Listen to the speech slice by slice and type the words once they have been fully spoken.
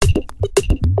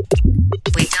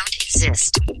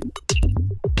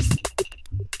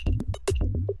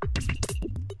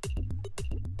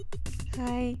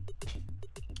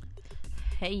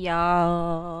Hey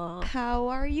y'all. How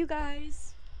are you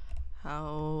guys?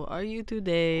 How are you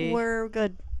today? We're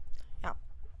good.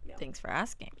 Thanks for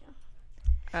asking.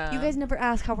 You guys never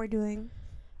ask how we're doing.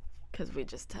 Because we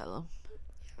just tell them.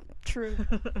 True.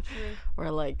 We're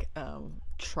like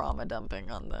trauma dumping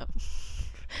on them.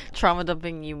 Trauma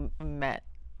dumping you met.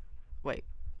 Wait.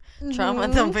 Trauma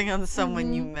dumping on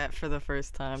someone you met for the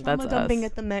first time. Trauma That's dumping us.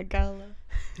 at the Met Gala.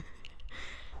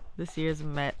 This year's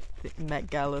Met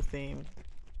Gala theme.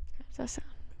 How does that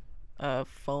sound?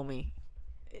 Foamy.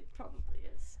 It probably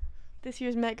is. This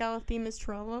year's Met Gala theme is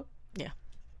trauma.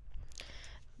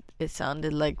 It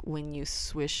sounded like when you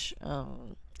swish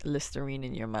Listerine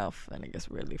in your mouth and it gets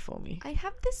really foamy. I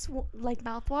have this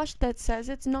mouthwash that says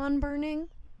it's non-burning,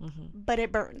 but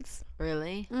it burns.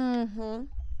 Really? Mm-hmm.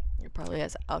 It probably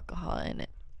has alcohol in it.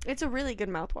 It's a really good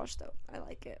mouthwash though. I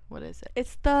like it. What is it?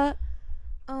 It's the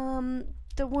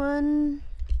one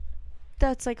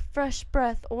that's like Fresh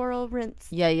Breath oral rinse.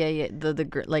 Yeah.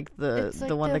 The It's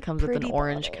one that comes with an pretty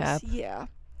orange bottles. cap. Yeah.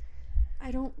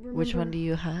 I don't remember. Which one do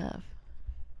you have?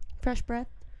 Fresh Breath.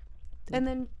 And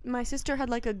then my sister had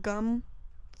like a gum,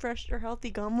 fresh or healthy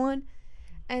gum one,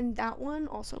 and that one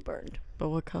also burned. But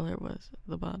what color was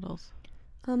the bottles?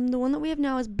 The one that we have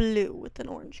now is blue with an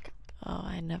orange cap. Oh,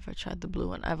 I never tried the blue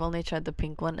one. I've only tried the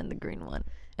pink one and the green one.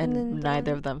 And And then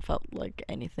neither of them felt like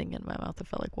anything in my mouth. It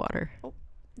felt like water.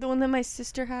 The one that my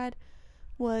sister had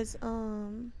was Oh,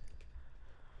 I'm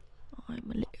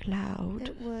a little loud.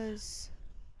 it was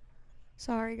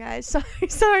sorry guys.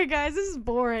 Sorry guys, this is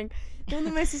boring. The one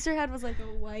that my sister had was like a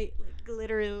white, like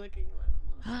glittery looking one.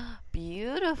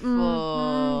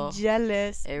 Beautiful.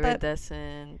 Jealous. But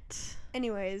Iridescent.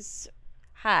 anyways,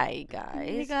 Hi, guys.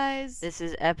 hey guys. This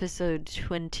is episode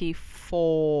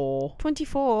 24.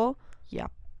 24.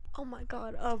 Yep. Oh my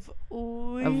god, of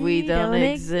We Don't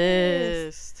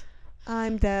Exist.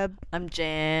 I'm Deb. I'm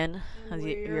Jan. And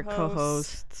we're Your your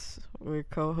co-hosts. We're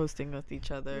co-hosting with each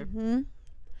other.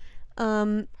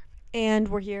 And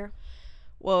we're here.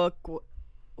 Well,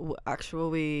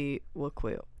 actually, we're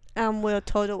quill. We're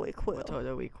totally We're quill.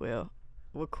 totally quill.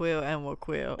 We're quill and we're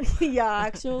quill. Yeah,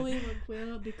 actually we're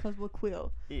quill because we're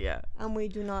quill. Yeah. And we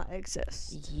do not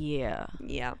exist. Yeah.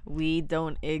 Yeah. We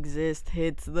Don't Exist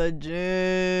hits the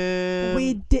gym.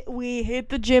 We hit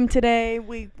the gym today.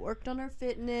 We worked on our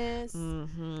fitness.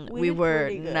 We did were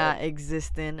pretty good. not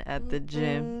existing at the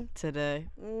gym today.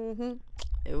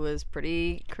 It was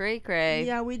pretty cray-cray.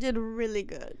 Yeah, we did really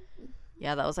good.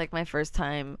 Yeah, that was like my first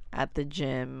time at the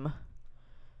gym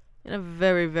in a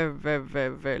very, very, very,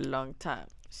 very, very long time.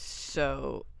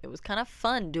 So it was kind of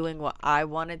fun doing what I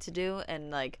wanted to do and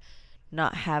like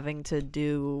not having to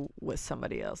do what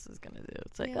somebody else is gonna do.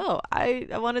 It's like, oh, I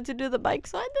wanted to do the bike,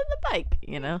 so I did the bike,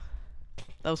 you know?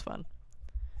 That was fun.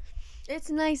 It's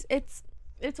nice. It's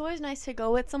always nice to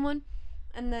go with someone,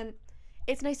 and then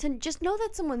it's nice to just know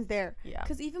that someone's there. Yeah.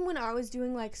 Because even when I was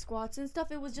doing like squats and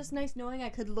stuff, it was just nice knowing I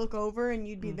could look over and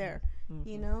you'd be there.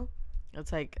 You know?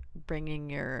 It's like bringing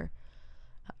your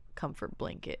comfort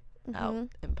blanket out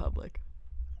in public.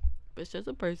 But it's just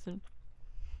a person.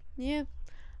 Yeah.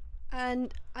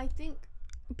 And I think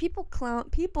people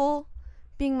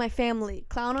being my family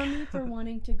clown on me for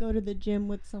wanting to go to the gym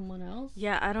with someone else.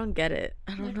 Yeah, I don't get it.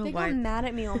 I don't know they why. got mad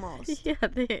at me almost Yeah,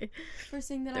 they for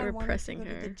saying that they I were wanted pressing to go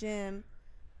to her. the gym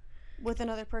with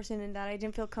another person and that I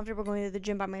didn't feel comfortable going to the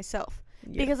gym by myself.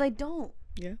 Yeah. Because I don't.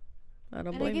 I don't And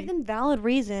I blame give you. them valid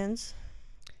reasons.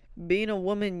 Being a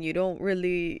woman,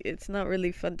 it's not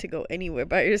really fun to go anywhere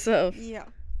by yourself. Yeah.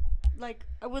 Like,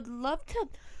 I would love to,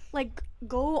 like,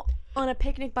 go on a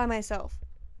picnic by myself.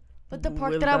 But the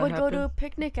park Will that I that would go to happen? a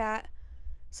picnic at,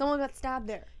 someone got stabbed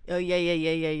there. Oh,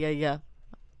 yeah.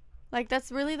 Like,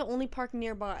 that's really the only park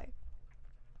nearby.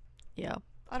 Yeah.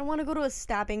 I don't want to go to a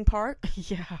stabbing park.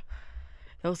 Yeah.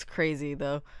 That was crazy,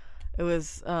 though. It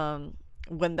was,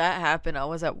 when that happened, I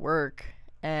was at work,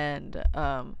 and,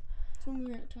 That's when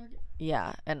we were at Target.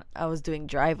 yeah, and I was doing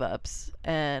drive-ups,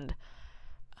 and,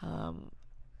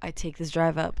 I take this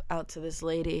drive-up out to this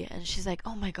lady, and she's like,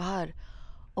 oh my God,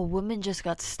 a woman just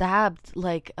got stabbed,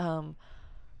 like,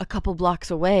 a couple blocks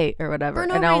away, or whatever. For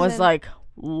no and I was reason. like,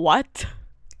 what?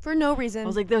 For no reason. I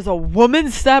was like, there's a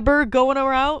woman stabber going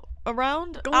around,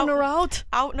 out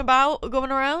and about,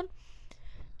 going around.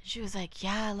 She was like,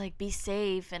 yeah, like, be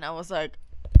safe. And I was like,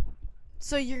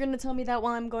 so you're going to tell me that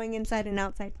while I'm going inside and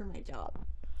outside for my job?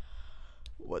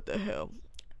 what the hell?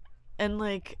 And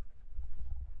like,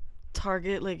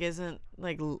 Target like isn't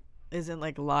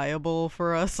liable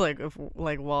for us, like, if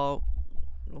like while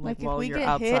Like, while if we you're get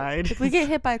outside. hit, if we get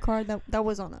hit by a car, that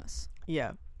was on us.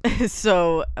 Yeah.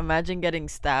 So imagine getting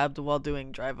stabbed while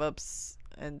doing drive ups,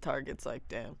 and Target's like,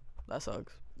 damn, that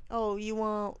sucks. Oh, you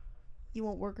want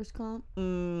workers' comp?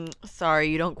 Sorry,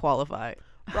 you don't qualify.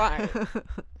 Right.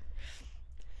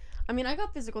 I mean, I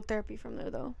got physical therapy from there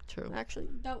though. True. Actually,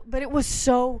 but it was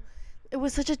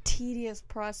such a tedious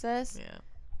process. Yeah.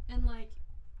 And like,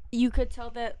 you could tell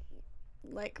that,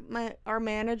 like, our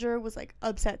manager was like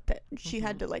upset that she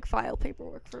had to like file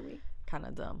paperwork for me. Kind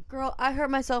of dumb. Girl, I hurt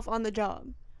myself on the job.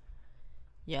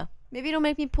 Yeah. Maybe don't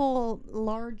make me pull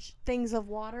large things of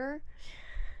water,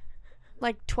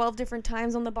 like 12 different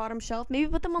times on the bottom shelf. Maybe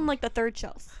put them on like the third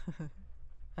shelf.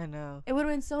 I know. It would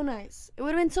have been so nice. It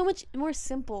would have been so much more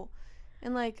simple,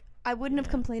 and like I wouldn't have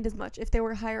complained as much if they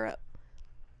were higher up.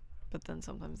 But then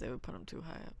sometimes they would put them too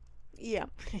high up. Yeah.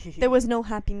 There was no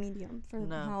happy medium for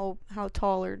No. how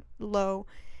tall or low,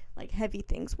 like, heavy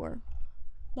things were.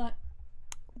 But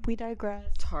we digress.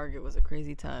 Target was a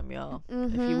crazy time, y'all.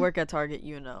 If you Mhm. work at Target,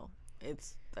 you know.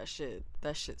 It's that shit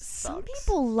sucks. Some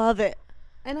people love it,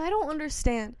 and I don't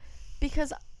understand,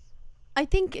 because I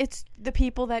think it's the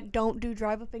people that don't do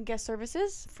drive up and guest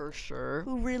services For sure.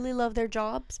 who really love their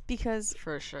jobs, because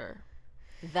For sure.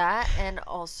 That and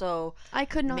also I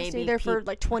could not stay maybe there for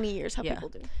like 20 years how Yeah. people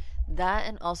do. that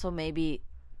and also maybe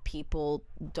people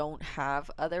don't have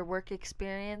other work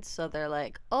experience, so they're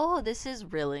like, "Oh, this is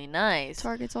really nice."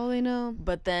 Target's all they know.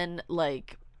 But then,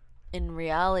 like, in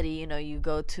reality, you know, you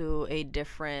go to a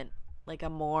different, like, a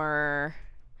more,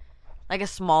 like, a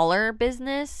smaller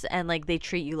business, and, like, they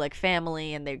treat you like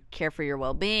family, and they care for your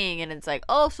well-being, and it's like,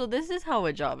 oh, so this is how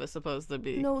a job is supposed to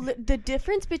be. No, the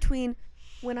difference between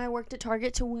when I worked at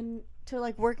Target to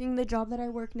like working the job that I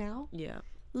work now, Yeah.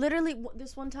 literally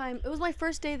this one time, it was my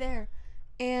first day there,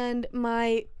 and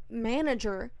my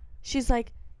manager, she's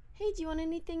like, "Hey, do you want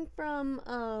anything from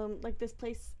like this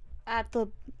place at the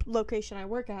location I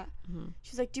work at?" Mhm.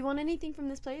 She's like, "Do you want anything from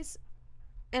this place?"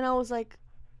 And I was like,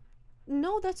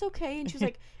 "No, that's okay." And she's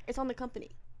like, "It's on the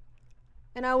company."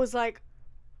 And I was like,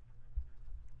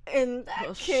 "In that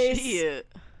Oh, case,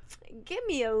 shit. give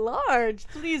me a large,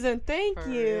 please and thank For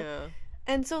you." real.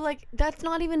 And so, like, that's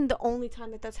not even the only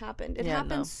time that's happened. It Yeah,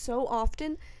 happens no. so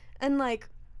often. And, like,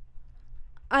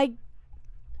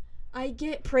 I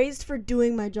get praised for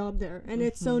doing my job there. And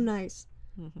it's so Mhm. nice.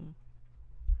 Mhm.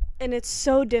 And it's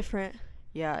so different.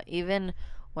 Yeah, even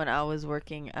when I was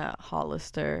working at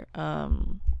Hollister,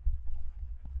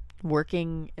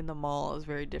 working in the mall is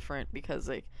very different because,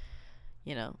 like,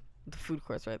 you know, the food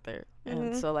court's right there.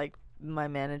 And Mhm. so, like, my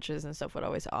managers and stuff would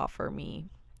always offer me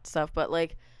stuff. But,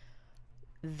 like,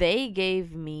 they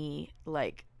gave me,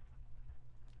 like,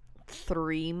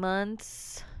 3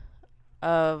 months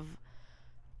of,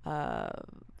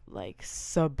 like,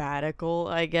 sabbatical,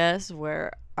 I guess,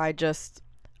 where I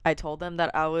told them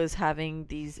that I was having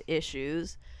these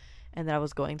issues and that I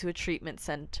was going to a treatment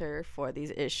center for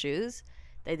these issues.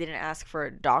 They didn't ask for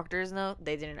a doctor's note.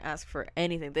 They didn't ask for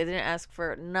anything. They didn't ask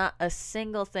for not a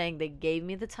single thing. They gave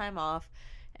me the time off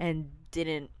and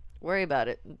didn't worry about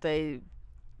it. They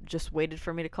just waited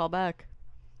for me to call back.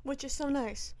 Which is so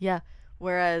nice. Yeah.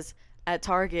 Whereas at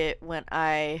Target, when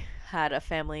I had a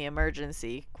family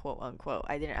emergency, quote unquote,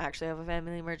 I didn't actually have a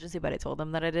family emergency, but I told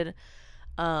them that I did.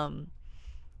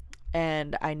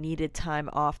 And I needed time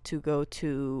off to go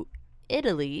to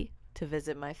Italy to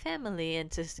visit my family and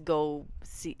to go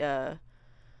see what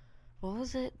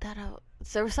was it that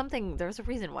there was a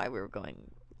reason why we were going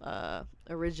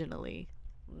originally,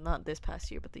 not this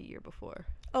past year but the year before.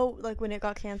 Oh, like when it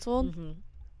got canceled? Mm-hmm.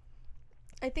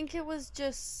 I think it was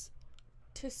just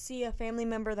to see a family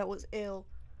member that was ill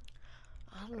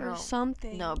I don't or know.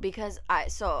 something. No, because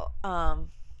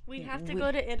We have to we-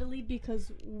 go to Italy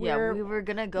because we were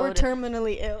gonna go we're to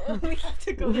terminally ill. We have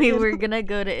to go to we were Italy. gonna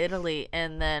go to Italy,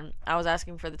 and then I was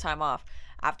asking for the time off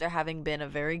after having been a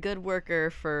very good worker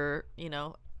for, you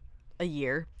know, a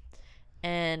year.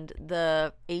 And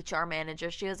the HR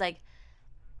manager, she was like,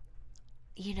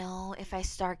 you know, if I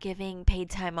start giving paid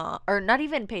time off, or not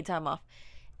even paid time off,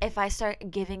 if I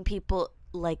start giving people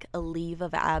like a leave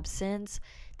of absence,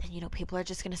 then, you know, people are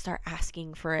just gonna start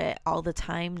asking for it all the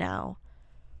time now.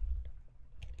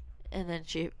 And then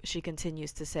she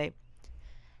continues to say,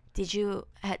 did you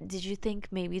think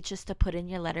maybe just to put in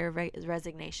your letter of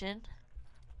resignation,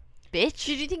 bitch?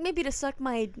 Did you think maybe to suck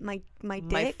my my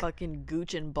dick? fucking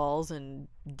gooch and balls and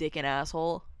dick and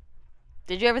asshole?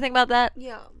 Did you ever think about that?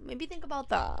 Yeah, maybe think about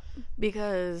that.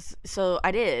 Because so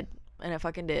I did, and I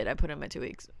fucking did. I put in my 2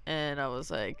 weeks, and I was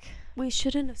like, We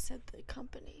shouldn't have said the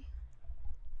company.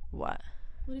 what?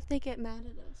 What if they get mad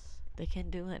at us? They can't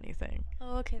do anything.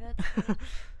 Oh, okay, that's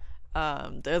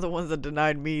They're the ones that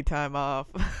denied me time off.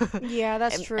 yeah,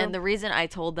 that's and, true. And the reason I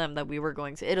told them that we were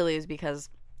going to Italy is because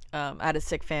I had a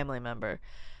sick family member.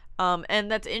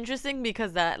 And that's interesting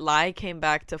because that lie came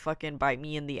back to fucking bite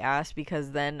me in the ass,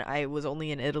 because then I was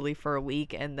only in Italy for a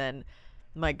week, and then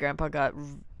my grandpa got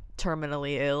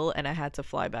terminally ill and I had to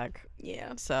fly back.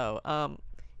 Yeah. So,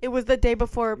 It was the day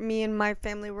before me and my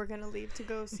family were gonna leave to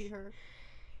go see her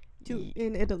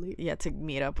in Italy. yeah, to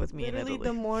meet up with me Literally in Italy.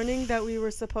 the morning that we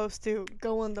were supposed to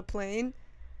go on the plane,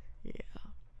 Yeah.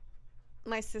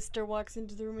 my sister walks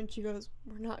into the room and she goes,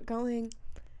 "We're not going."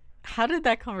 How did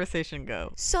that conversation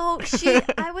go? So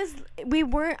I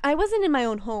wasn't in my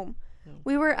own home.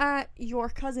 We were at your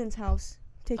cousin's house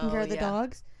taking care of the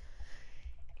dogs.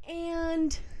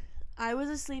 And I was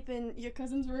asleep in your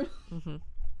cousin's room. Mm-hmm.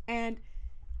 And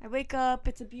I wake up,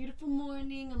 it's a beautiful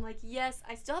morning. I'm like, yes,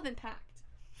 I still haven't packed.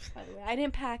 By the way, I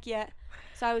didn't pack yet.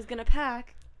 So I was going to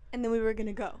pack and then we were going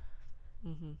to go.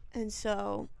 Mm-hmm. And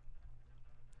so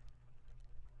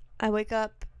I wake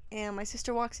up and my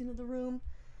sister walks into the room.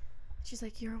 She's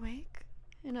like, "You're awake?"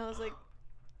 And I was like,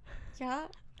 "Yeah."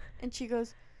 And she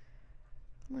goes,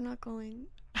 "We're not going."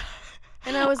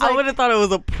 And I was like, I would have thought it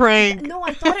was a prank. No,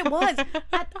 I thought it was.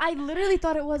 I literally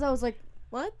thought it was. I was like,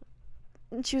 "What?"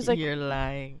 And she was like, You're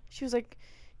lying. She was like,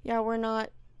 "Yeah, we're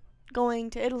not going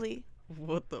to Italy."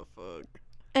 What the fuck?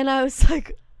 And I was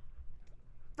like,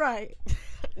 "Right."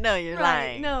 No, you're Right,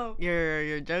 lying. no.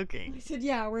 You're I joking. said,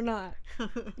 "Yeah, we're not."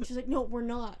 And she's like, "No, we're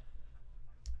not."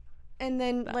 And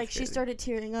then, That's like, she crazy. started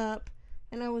tearing up.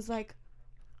 And I was like,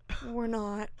 "We're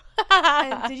not."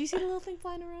 And did you see the little thing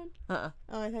flying around? Uh-uh.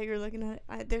 Oh, I thought you were looking at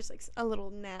it. There's, like, a little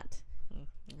gnat.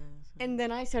 And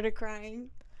then I started crying.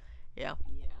 Yeah.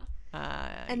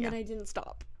 Yeah. And yeah. then I didn't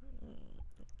stop.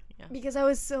 Yeah. Because I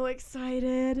was so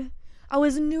excited. I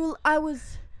was,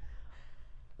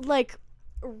 like,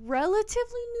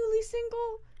 relatively newly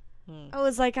single. I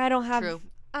was like,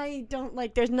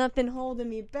 there's nothing holding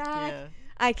me back. Yeah.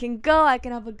 I can go. I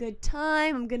can have a good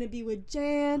time. I'm going to be with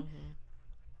Jan. Mm-hmm.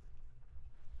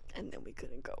 And then we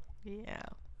couldn't go. Yeah.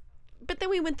 But then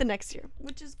we went the next year,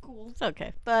 which is cool. It's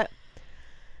okay. But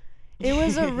it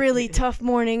was a really tough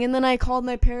morning. And then I called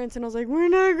my parents and I was like, "We're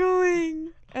not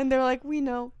going." And they're like, "We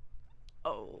know."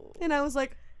 Oh. And I was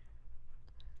like,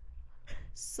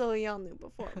 "So y'all knew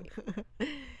before me."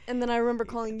 And then I remember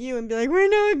calling you and be like, "We're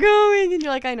not going." And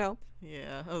you're like, "I know."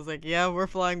 Yeah. I was like, yeah, we're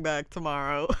flying back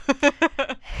tomorrow.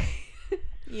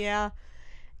 Yeah.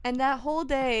 And that whole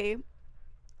day,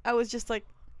 I was just like,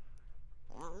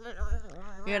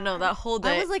 Yeah, no, that whole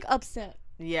day. I was like upset.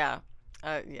 Yeah.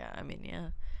 Yeah, I mean, yeah.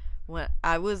 When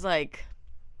I was like,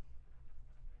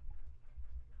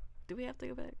 do we have to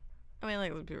go back? I mean,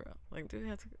 like, let's be real. Like, do we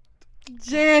have to go?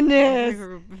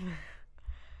 Janice.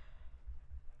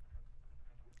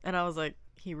 And I was like,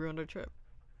 he ruined our trip.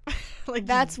 Like,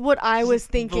 That's what I was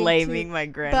thinking. blaming too. my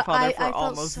grandfather I for felt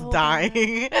almost so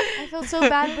dying. I felt so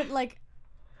bad, but like,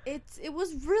 it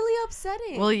was really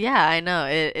upsetting. Well, yeah, I know.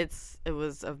 It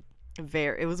was a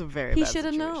very He bad should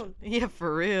have situation. known. Yeah,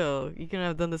 for real. You couldn't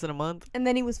have done this in a month. And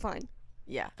then he was fine.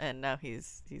 Yeah, and now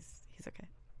he's okay.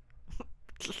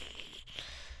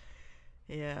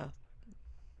 Yeah.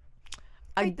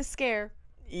 Quite the scare.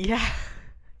 Yeah.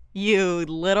 You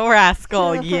little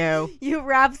rascal, you. You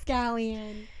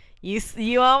rapscallion.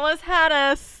 You almost had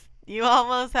us. You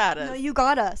almost had us. No, you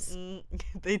got us. Yeah.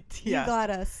 You got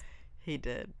us. He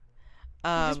did.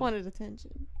 I just wanted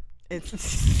attention.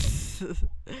 It's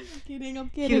I'm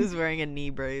kidding. he was wearing a knee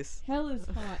brace. Hell is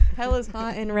hot. Hell is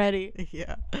hot and ready.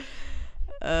 Yeah.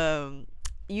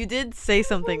 You did say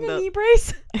something Wearing a though. knee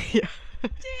brace.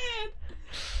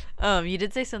 Yeah. You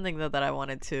did say something though that I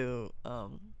wanted to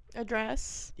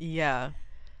Address. yeah.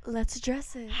 Let's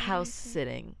address it. House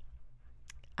sitting.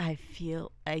 I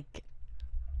feel like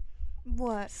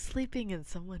What? sleeping in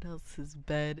someone else's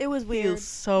bed. It was weird. Feels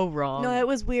so wrong. No, it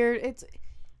was weird.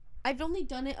 I've only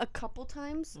done it a couple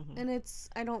times, Mhm. and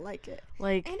I don't like it.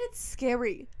 like And it's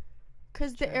scary.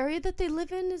 Because the Sure. area that they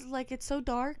live in is, like, it's so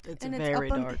dark. It's and very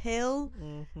it's up on dark. a hill.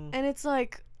 mhm. And it's,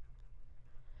 like,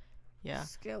 Yeah.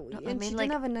 scary. No, And I mean, she like-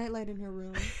 didn't have a nightlight in her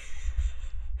room.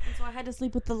 And so I had to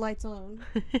sleep with the lights on.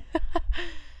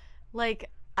 Like,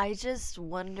 I just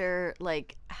wonder,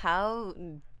 like, how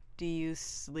do you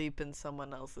sleep in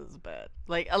someone else's bed?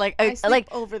 Like, I sleep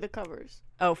like, over the covers.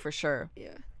 oh, for sure.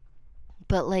 Yeah.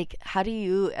 But like, how do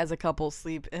you, as a couple,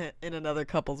 sleep in another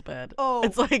couple's bed? Oh,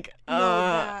 It's like, no,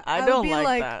 that. I I would don't be like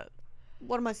like- that.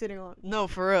 What am I sitting on? No,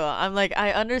 for real. I'm like,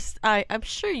 I'm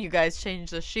sure you guys change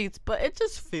the sheets, but it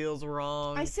just feels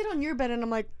wrong. I sit on your bed and I'm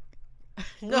like,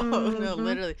 no, Mhm.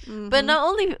 literally. But mhm. not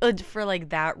only for like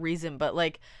that reason, but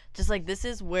like just like this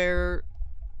is where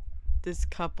this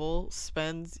couple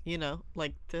spends,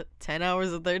 like 10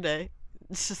 hours of their day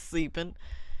just sleeping.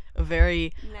 A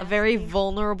very Nasty.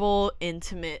 vulnerable,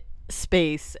 intimate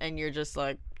space and you're just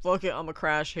like, fuck it, I'm gonna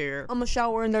crash here. I'm a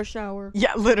shower in their shower.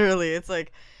 Yeah, literally. It's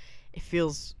like, it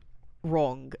feels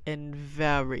wrong and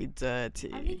very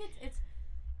dirty. I think it's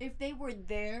if they were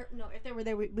there,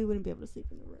 we wouldn't be able to sleep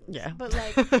in the rooms. Yeah. But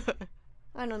like,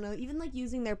 I don't know. Even like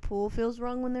using their pool feels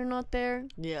wrong when they're not there.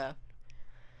 Yeah.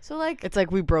 So like, It's like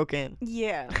we broke in.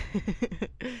 yeah.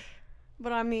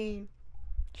 But I mean,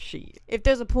 Shit. if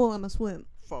there's a pool, I'm a swim.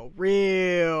 For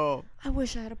real. I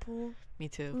wish I had a pool. Me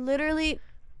too. Literally,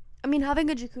 I mean, having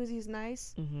a jacuzzi is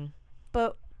nice, Mm-hmm.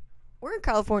 but we're in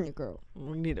California, girl.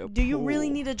 We need a Do you really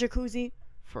pool. need a jacuzzi?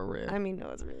 For real. I mean, no,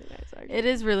 it's really nice. Actually. It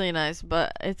is really nice,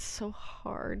 but it's so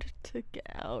hard to get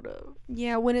out of.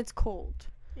 Yeah, when it's cold.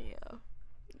 Yeah.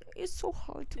 It's so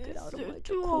hard to get It's out of so my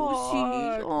too jacuzzi.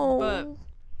 hard. Oh. But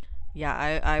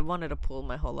yeah, I wanted a pool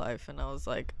my whole life, and I was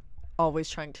like always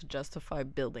trying to justify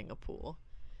building a pool.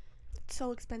 It's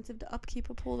so expensive to upkeep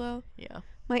a pool, though. Yeah.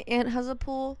 My aunt has a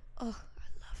pool. Oh, I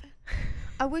love it.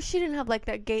 I wish she didn't have like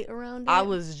that gate around it. I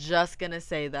was just gonna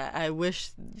say that. I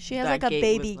wish She has that like a gate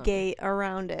baby was not- gate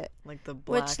around it, like the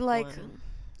black which like, one.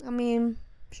 I mean,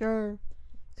 sure,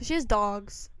 cause she has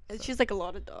dogs. She has like a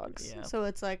lot of dogs. Yeah. So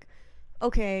it's like,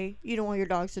 okay, you don't want your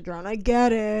dogs to drown. I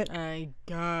get it, I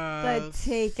but guess.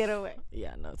 take it away.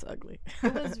 Yeah, no, it's ugly.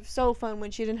 It was so fun when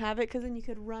she didn't have it, cause then you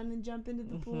could run and jump into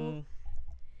the pool. Mhm.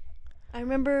 I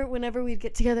remember whenever we'd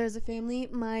get together as a family,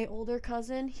 my older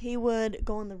cousin, he would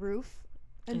go on the roof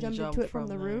and jump into it from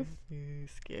the roof. Ew,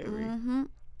 scary. Mm-hmm.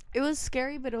 It was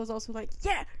scary, but it was also like,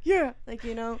 yeah, like,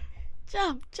 you know,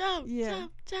 Jump, jump, Yeah.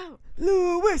 jump,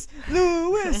 Lewis,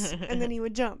 and then he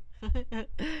would jump.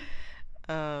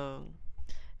 jump.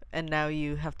 And now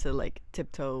you have to like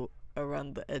tiptoe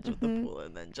around the edge of the Mhm. pool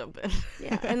and then jump in.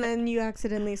 Yeah, and then you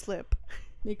accidentally slip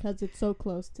because it's so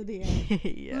close to the edge.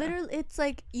 Yeah. Literally, it's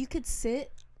like you could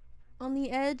sit on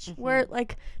the edge Mhm. where,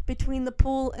 like, between the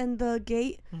pool and the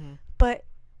gate, Mhm. but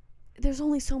there's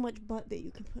only so much butt that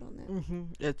you can put on there.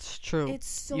 Mhm. It's true. It's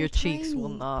so Your cheeks will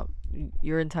tiny. not.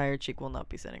 Your entire cheek will not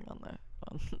be sitting on the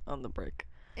on the brick.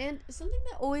 And something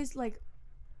that always like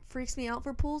freaks me out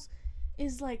for pools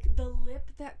is like the lip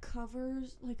that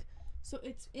covers, like, so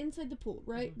it's inside the pool,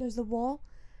 right? Mhm. There's the wall,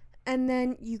 and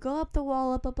then you go up the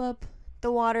wall, up.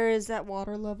 The water is at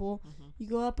water level. Mhm. You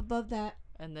go up above that,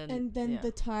 And then and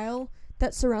the tile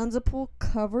that surrounds the pool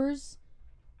covers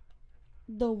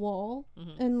the wall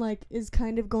Mhm. and like is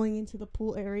kind of going into the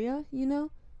pool area, you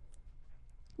know?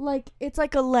 Like it's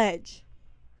like a ledge.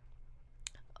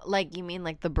 Like, you mean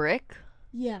like the brick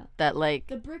Yeah. that like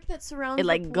The brick that surrounds it the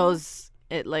like pool, goes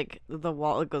it like the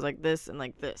wall, it goes like this and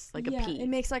like this, like yeah, a P. it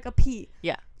makes like a P.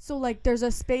 Yeah. So like there's a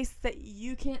space that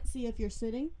you can't see if you're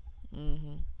sitting.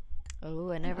 Mhm. Oh,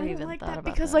 I And never I don't even like thought that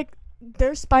about because that. like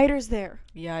there's spiders there.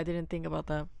 Yeah, I didn't think about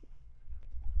that.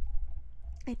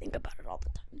 I think about it all the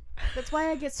time. That's why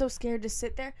I get so scared to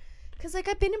sit there, cuz like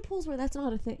I've been in pools where that's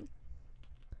not a thing.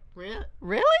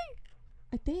 Really?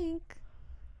 I think.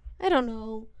 I don't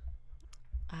know.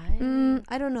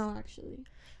 I don't know actually.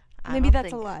 I Maybe don't that's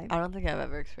a think- lie. I don't think I've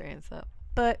ever experienced that.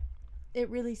 But it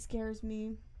really scares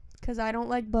me because I don't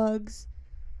like bugs.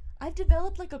 I've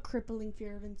developed like a crippling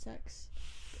fear of insects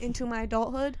into my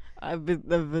adulthood. I've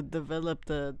developed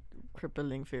a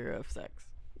crippling fear of sex.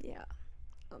 Yeah,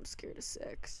 I'm scared of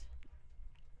sex.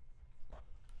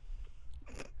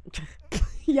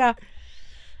 Yeah,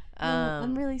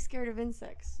 I'm really scared of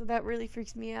insects, so that really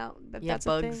freaks me out. That yeah, that's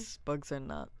a thing. bugs are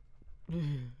not.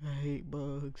 I hate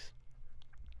bugs.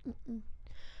 Mm-mm.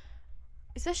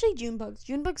 Especially June bugs.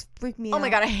 June bugs freak me out. Oh my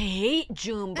god, I hate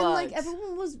June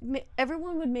bugs. And like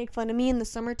everyone would make fun of me in the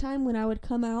summertime when I would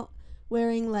come out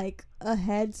wearing like a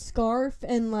head scarf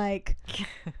and like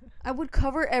I would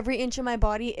cover every inch of my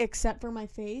body except for my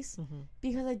face Mhm.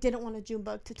 because I didn't want a June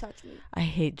bug to touch me. I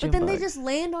hate June But then bugs. they just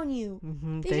land on you.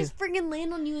 Mhm, They just freaking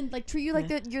land on you and like treat you like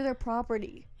you're their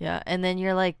property. yeah, and then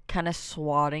you're like kind of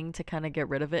swatting to kind of get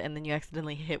rid of it, and then you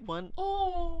accidentally hit one.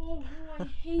 Oh, I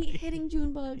hate hitting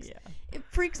June bugs. Yeah. It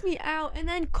freaks me out. And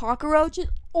then cockroaches.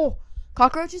 Oh,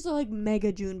 cockroaches are like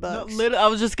mega June No, bugs. I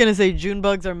was just gonna say June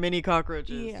bugs are mini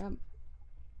cockroaches. Yeah.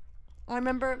 I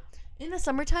remember in the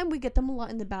summertime we get them a lot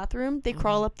in the bathroom. They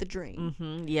crawl up the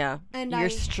drain. Yeah. And Your I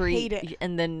street, hate it.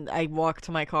 and then I walk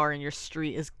to my car, and your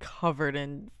street is covered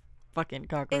in fucking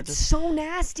cockroaches. It's so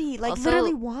nasty. Like Also-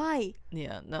 literally why?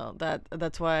 Yeah, no,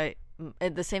 that's why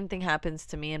the same thing happens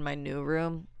to me in my new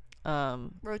room.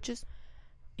 Roaches.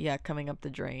 Yeah, coming up the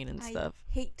drain and I stuff.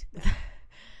 hate them.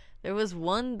 There was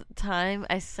one time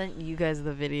I sent you guys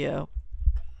the video.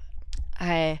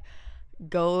 I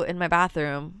go in my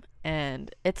bathroom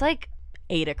and it's like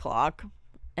 8:00,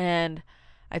 and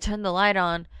I turn the light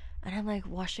on and I'm like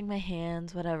washing my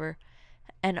hands, whatever.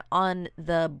 and on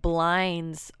the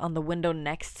blinds on the window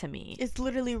next to me, It's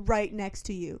literally right next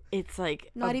to you. it's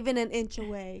like Not even an inch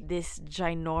away. this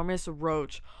ginormous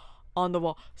roach on the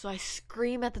wall. So I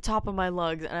scream at the top of my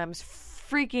lungs and I'm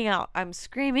freaking out. I'm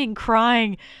screaming,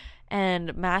 crying,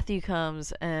 and Matthew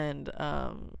comes and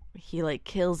he like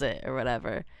kills it or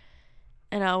whatever.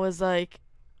 And I was like,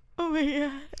 oh my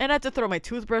god. And I had to throw my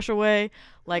toothbrush away.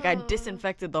 Like I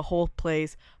disinfected the whole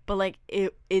place, but like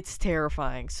it's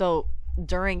terrifying. So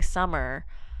during summer,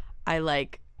 I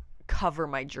like cover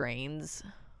my drains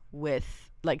with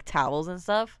like towels and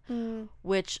stuff,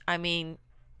 which I mean,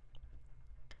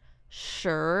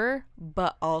 sure,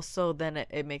 but also then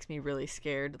it makes me really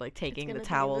scared, like taking the gonna be the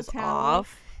towels towel.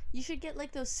 off. You should get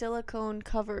like those silicone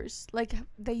covers, like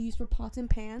they use for pots and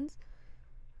pans.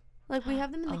 Like we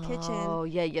have them in the kitchen. Oh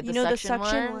yeah, the You know the suction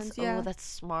suction ones. ones, yeah. Oh, that's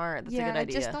smart. That's a Yeah, good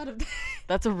idea. I just thought of that.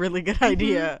 That's a really good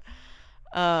idea.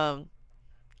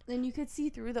 Then you could see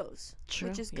through those, True,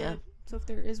 which is good. yeah. So if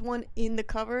there is one in the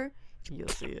cover, You'll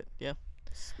see it. Yeah.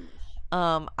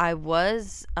 smush. I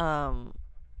was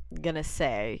gonna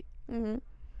say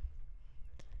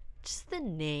just the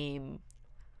name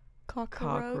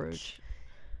cockroach.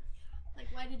 Like,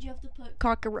 why did you have to put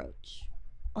cockroach?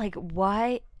 Like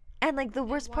why? And like the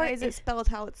worst Why part is it spelled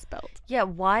how it's spelled? yeah,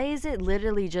 why is it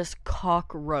literally just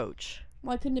cockroach?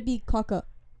 Why couldn't it be cocka?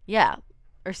 Yeah,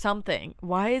 or something.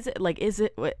 Why is it like? Is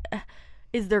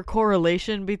there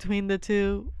correlation between the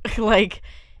two? Like,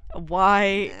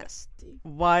 why? Nasty.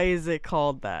 Why is it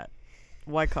called that?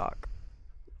 Why cock?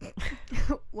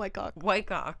 Why cock? Why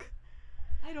cock?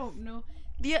 I don't know.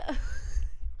 Yeah.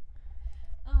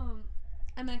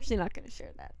 I'm actually not gonna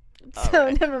share that. So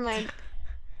Alright. never mind.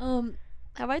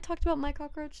 Have I talked about my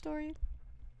cockroach story?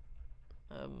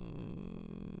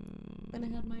 When I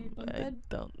had my bunk I bed?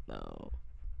 don't know.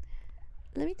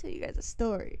 Let me tell you guys a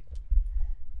story.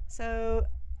 So,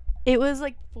 it was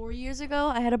like 4 years ago.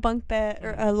 I had a bunk bed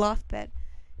or a loft bed,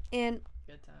 and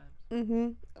Good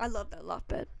times. I love that loft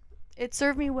bed. It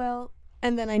served me well,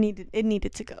 and then it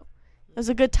needed to go. It was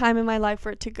a good time in my life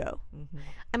for it to go.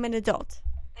 I'm an adult.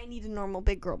 I need a normal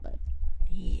big girl bed.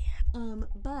 Yeah.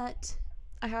 But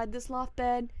I had this loft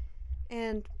bed,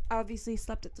 and I obviously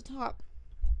slept at the top.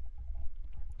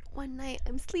 One night,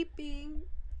 I'm sleeping.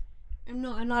 I'm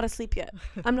not asleep yet.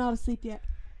 I'm not asleep yet.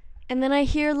 And then I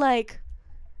hear like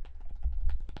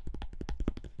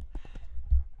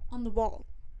on the wall.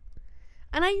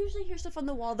 And I usually hear stuff on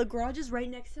the wall. The garage is right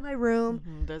next to my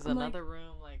room. There's I'm like- another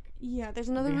room like Yeah, there's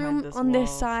another Behind room this on this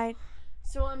wall. side.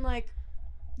 So I'm like,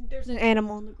 there's an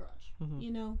animal in the garage, Mhm.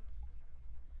 you know?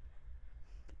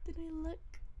 But then I look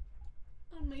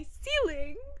on my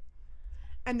ceiling,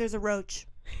 and there's a roach.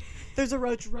 There's a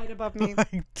roach right above me.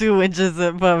 like 2 inches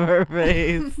above her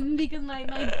face. Because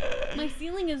my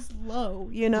ceiling is low,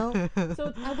 you know?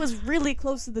 So I was really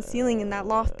close to the ceiling in that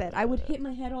loft bed. I would hit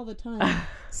my head all the time,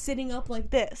 sitting up like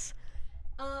this.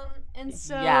 And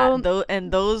so yeah,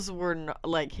 those were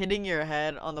like hitting your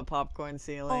head on the popcorn oh,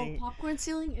 ceiling. popcorn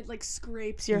ceiling, it like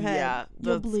scrapes your head. Yeah,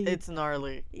 You'll bleed. it's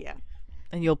gnarly, Yeah.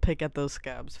 and you'll pick at those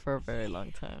scabs for a very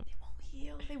long time. They won't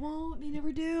heal. They won't. They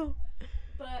never do.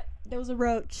 But there was a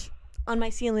roach on my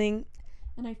ceiling,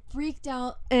 and I freaked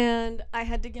out, and I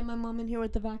had to get my mom in here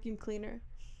with the vacuum cleaner,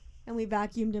 and we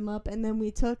vacuumed him up, and then we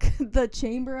took the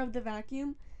chamber of the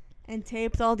vacuum and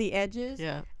taped all the edges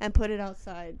Yeah, and put it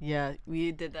outside. yeah,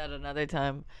 we did that another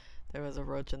time. There was a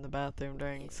roach in the bathroom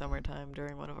during summertime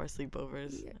during one of our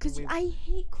sleepovers. Because I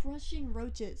hate crushing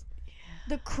roaches.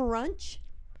 The crunch,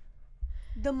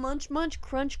 the munch,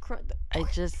 crunch.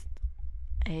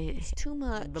 It's too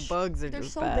much. The bugs are They're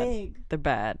just so bad. big. They're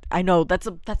bad. I know that's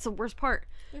the worst part.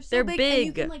 They're so They're big. And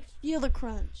you big. can like feel the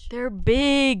crunch. They're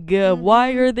big.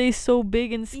 Why are they so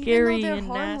big and scary Even though they're and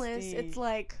harmless, nasty? it's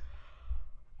like,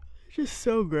 just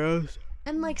so gross.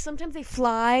 and like sometimes they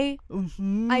fly.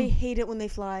 Mm-hmm. I hate it when they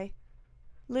fly.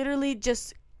 Literally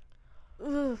just,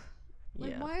 ugh.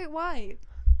 Like yeah. why?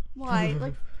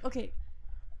 Like, okay.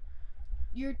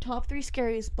 Your top 3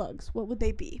 scariest bugs, what would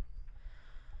they be?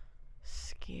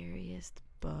 Scariest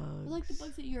bugs. Or like the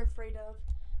bugs that you're afraid of,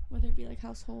 whether it be like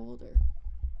household or.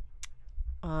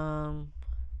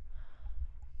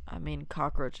 I mean,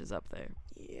 cockroaches up there.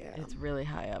 Yeah. It's really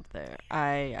high up there.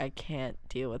 I can't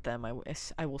deal with them.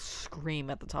 I will scream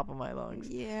at the top of my lungs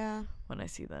Yeah. when I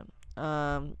see them.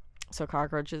 So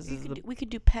cockroaches is the We could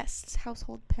do pests,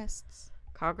 household pests.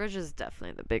 cockroach is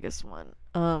definitely the biggest one.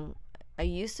 I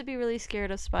used to be really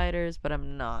scared of spiders, but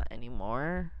I'm not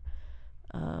anymore.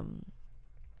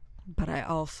 But I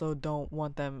also don't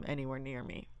want them anywhere near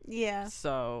me. Yeah.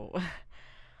 So,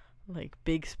 like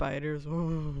big spiders.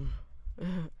 Ooh. Got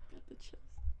the chills.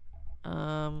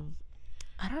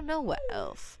 I don't know what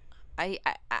else. I'm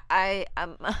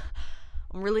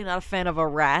really not a fan of a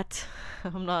rat.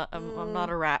 I'm not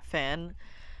a rat fan.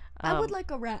 I would like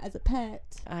a rat as a pet.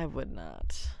 I would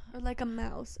not. Or like a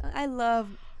mouse. I love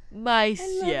Mice,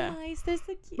 mice. They're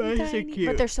so cute. Mice are tiny, cute.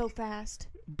 but they're so fast.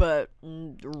 But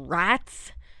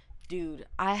rats, dude,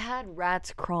 I had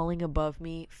rats crawling above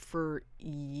me for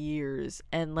years,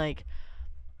 and like,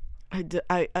 it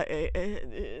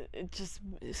just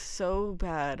is so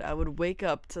bad. I would wake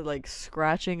up to like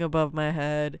scratching above my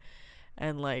head,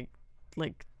 and like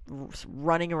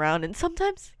running around, and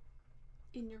sometimes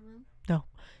In your room? no,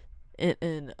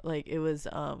 like it was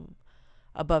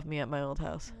above me at my old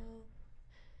house.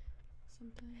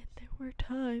 Sometimes. There were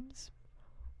times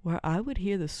where I would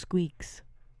hear the squeaks.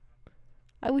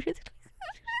 I would hear the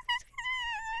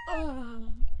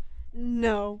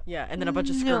No. yeah, and then a bunch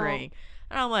of No. scurrying,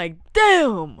 and I'm like,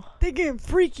 damn. They getting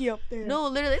freaky up there. No,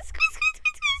 literally,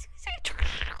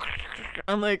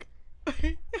 I'm like,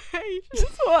 I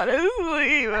just want to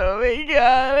sleep. Oh my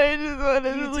god, I just want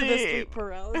to Due to the sleep. sleep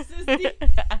paralysis.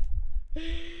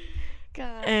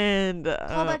 God. And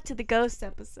Call back to the ghost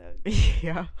episode.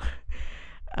 yeah,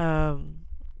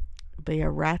 but yeah,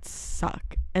 rats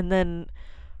suck. And then,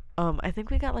 I think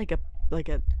we got like a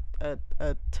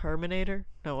Terminator.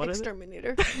 No, what is it?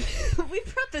 Exterminator. We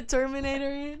brought the Terminator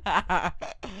in.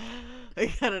 We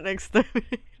got an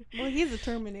exterminator. Well, he's a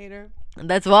Terminator.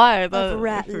 That's why I thought. Of I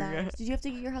rat forgot. lives. Did you have to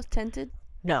get your house tented?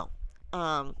 No.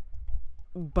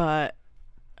 But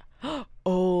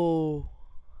oh.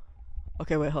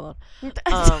 Okay, wait, hold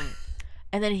on.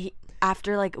 And then he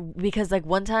after like because like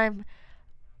one time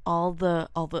all the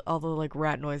like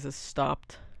rat noises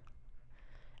stopped.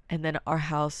 And then our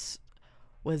house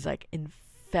was like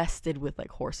infested with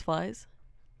like horseflies.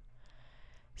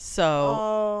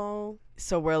 So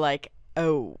we're like,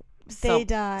 oh, They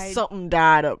died. Something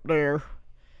died up there.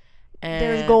 And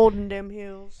There's gold in them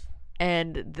hills.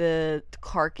 And the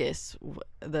carcass,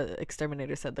 the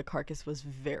exterminator said the carcass was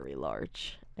very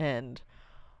large and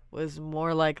was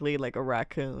more likely like a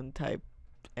raccoon type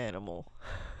animal.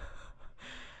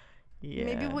 Yeah.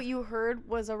 Maybe what you heard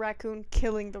was a raccoon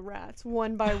killing the rats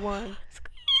one by one.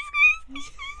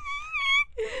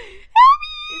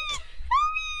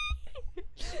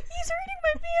 He's hurting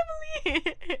my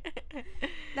family.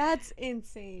 That's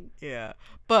insane. Yeah.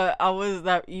 But I was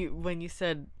that you when you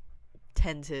said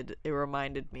tented, it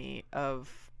reminded me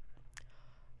of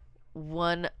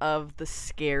one of the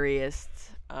scariest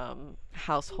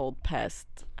household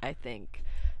pests, I think.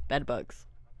 Bed bugs.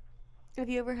 Have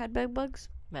you ever had bed bugs?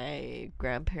 My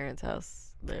grandparents'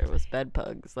 house, there was bed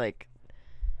bugs like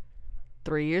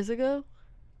 3 years ago.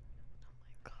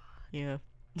 Oh my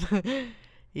god. Yeah.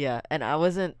 Yeah, and I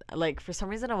wasn't like for some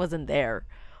reason I wasn't there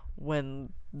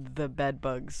when the bed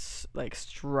bugs like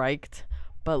striked,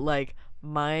 but like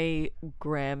my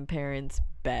grandparents'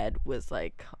 bed was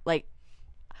like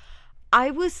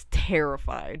I was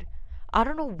terrified. I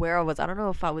don't know where I was. I don't know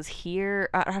if I was here.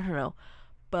 I don't know.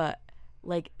 But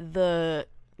like the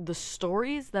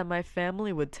stories that my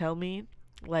family would tell me,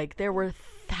 like there were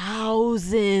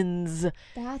thousands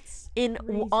That's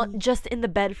just in the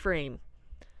bed frame.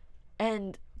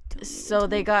 And so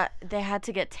they had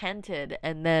to get tented,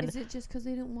 and then Is it just because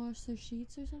they didn't wash their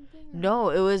sheets or something? Or no,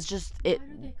 it was just Why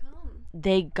did they come?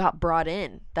 they got brought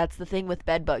in. That's the thing with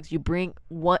bed bugs. You bring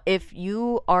one if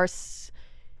you are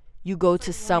you go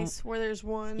to some Rice where there's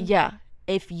one. yeah,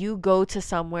 if you go to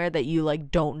somewhere that you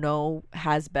like don't know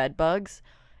has bed bugs,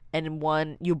 and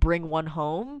you bring one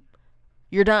home,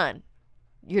 you're done.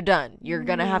 You're done. You're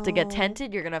gonna have to get No.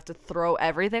 tented. You're gonna have to throw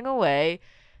everything away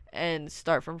and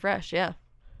start from fresh. Yeah.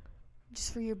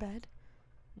 Just for your bed?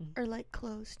 Or like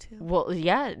clothes too? Well,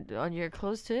 yeah, on your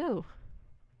clothes too.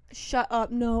 Shut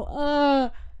up.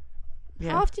 No.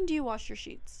 Yeah. How often do you wash your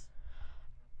sheets?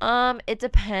 It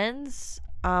depends.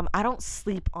 I don't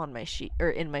sleep on my sheet or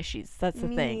in my sheets. That's the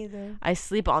Me thing. neither. I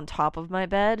sleep on top of my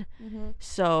bed. Mm-hmm.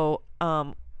 So,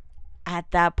 at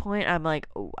that point, I'm like,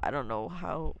 oh, I don't know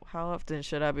how often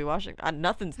should I be washing?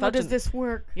 Nothing's How touching. does this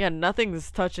work? Yeah,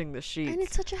 nothing's touching the sheets. And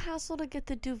it's such a hassle to get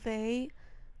the duvet,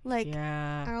 like,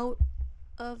 yeah. out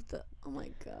of the. Oh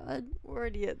my god, we're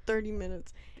already at 30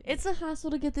 minutes. It's a hassle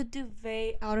to get the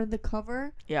duvet out of the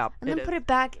cover Yeah. and then put it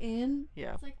back in.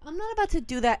 Yeah. It's like I'm not about to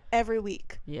do that every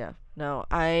week. Yeah. No,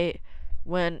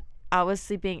 when I was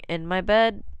sleeping in my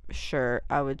bed, sure,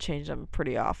 I would change them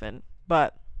pretty often.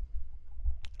 But,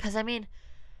 because I mean,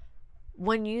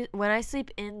 when I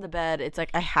sleep in the bed, it's like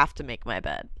I have to make my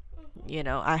bed. You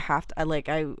know, I have to,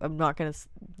 I'm not going to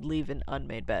leave an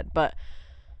unmade bed. But,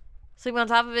 sleep on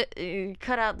top of it,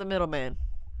 cut out the middleman.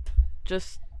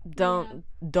 Just don't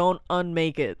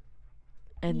unmake it.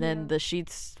 And Yeah. then the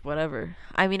sheets, whatever.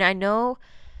 I mean, I know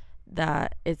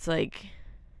that it's like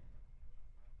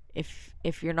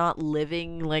if you're not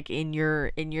living like in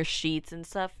your sheets and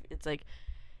stuff, it's like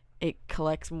it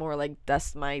collects more like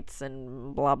dust mites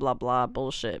and blah blah blah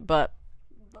bullshit. But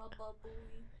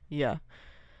yeah.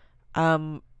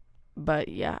 Um but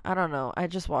yeah, I don't know. I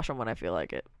just wash them when I feel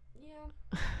like it.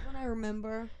 Yeah. When I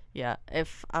remember. Yeah,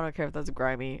 if I don't care if that's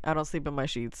grimy. I don't sleep in my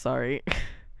sheets, sorry.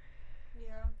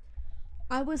 Yeah.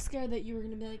 I was scared that you were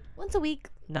gonna be like once a week,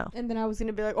 No. and then I was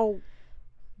gonna be like, oh,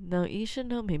 No, you should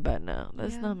know me by now.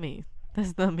 That's Yeah. not me.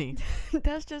 That's not me.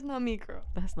 that's just not me, girl.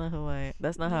 That's not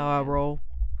that's not how I roll.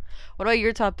 What about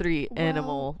your top 3 Well-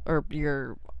 animal or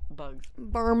your bugs?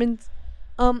 Barmans.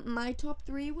 My top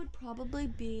 3 would probably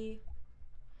be,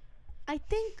 I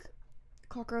think,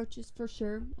 cockroaches for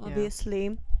sure. Yeah.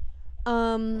 Obviously.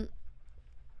 I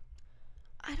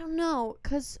don't know,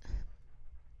 cause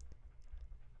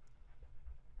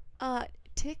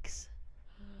ticks.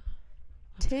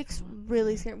 Ticks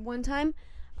really scare. One time,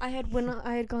 I had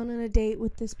gone on a date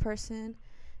with this person,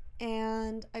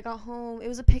 and I got home. It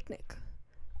was a picnic,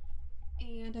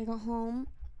 and I got home,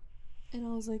 and I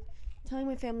was like telling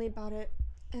my family about it,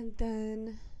 and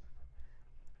then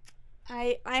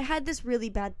I had this really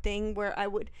bad thing where I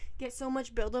would get so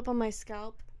much buildup on my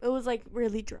scalp. It was like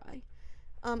really dry,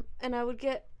 and I would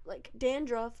get like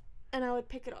dandruff, and I would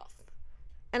pick it off,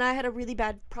 and I had a really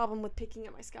bad problem with picking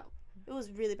at my scalp. It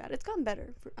was really bad. It's gotten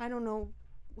better. I don't know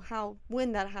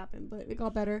when that happened, but it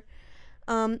got better.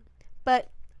 But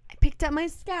I picked at my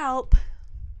scalp,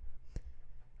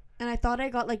 and I thought I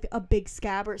got like a big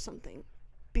scab or something,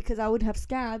 because I would have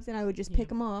scabs and I would just pick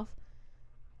them off.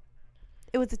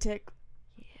 It was a tick.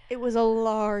 Yeah. It was a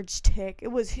large tick. It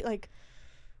was like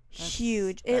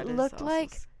huge. It That is looked also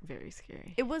like very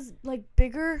scary. it was like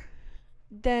bigger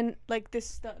than like this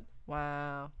stud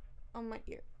Wow. on my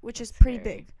ear, which That's is pretty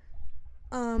scary. big.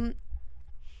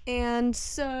 And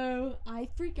so I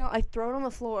freak out. I throw it on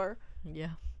the floor,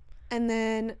 Yeah. and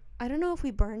then I don't know if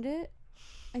we burned it.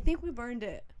 I think we burned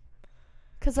it.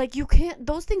 Cause like you can't.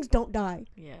 Those things don't die,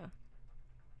 Yeah.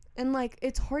 and like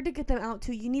it's hard to get them out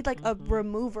too. You need like a Mhm.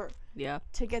 remover Yeah.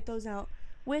 to get those out,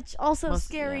 which also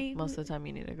scary. Yeah, most of the time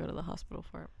you need to go to the hospital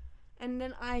for it. And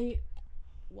then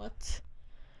what?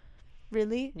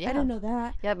 Really? Yeah. I didn't know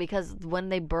that. Yeah, because when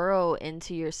they burrow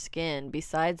into your skin,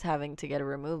 besides having to get it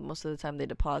removed, most of the time they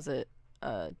deposit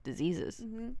diseases.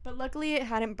 But luckily it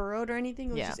hadn't burrowed or anything.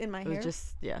 It was Yeah, just in my It hair. was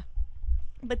just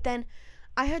But then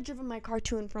I had driven my car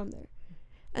to and from there.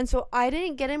 And so I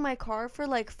didn't get in my car for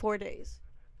like 4 days.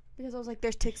 Because I was like,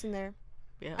 there's ticks in there.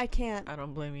 yeah. I can't. I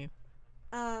don't blame you.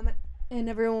 And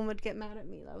everyone would get mad at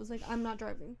me. I was like, I'm not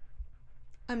driving.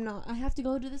 I'm not. I have to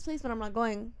go to this place, but I'm not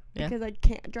going. Yeah. Because I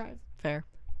can't drive. Fair.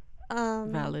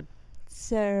 Um, Valid.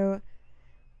 So,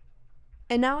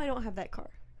 and now I don't have that car.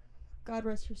 God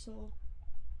rest her soul.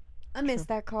 I miss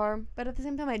that car, but at the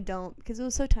same time I don't, because it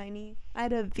was so tiny. I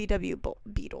had a VW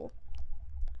Beetle.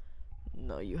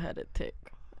 No, you had a tick.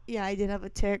 Yeah, I did have a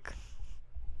tick.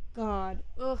 God.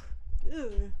 Ugh.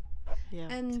 Yeah,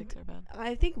 And ticks are bad.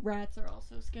 I think rats are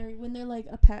also scary when they're like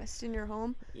a pest in your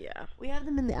home. Yeah. We have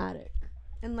them in the attic,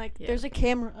 and like Yeah. there's a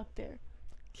camera up there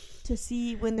to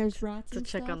see when there's rats To and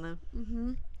check stuff. on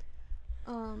them.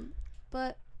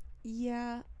 But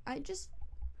yeah, and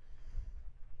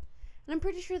I'm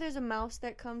pretty sure there's a mouse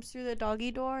that comes through the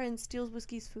doggy door and steals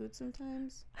Whiskey's food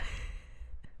sometimes.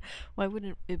 Why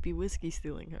wouldn't it be Whiskey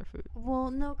stealing her food?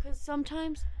 Well, no, because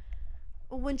sometimes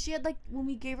when she had when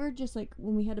we gave her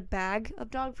when we had a bag of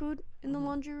dog food in the Mhm.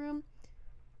 laundry room,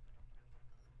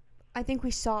 I think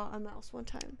we saw a mouse one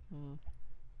time. Mm.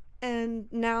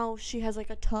 And now she has like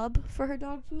a tub for her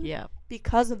dog food Yeah.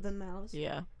 because of the mouse.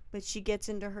 Yeah. But she gets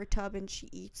into her tub and she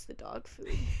eats the dog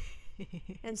food.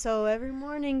 And so every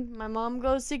morning my mom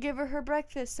goes to give her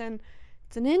breakfast and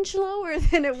it's an inch lower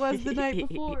than it was the night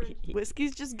before.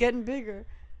 Whiskey's just getting bigger.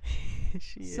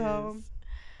 She So is.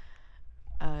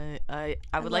 I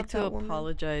would like love to that woman.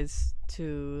 apologize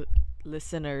to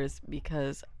listeners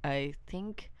because I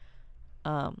think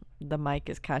the mic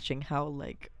is catching how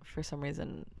for some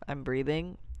reason I'm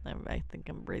breathing. I think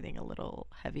I'm breathing a little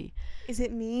heavy. is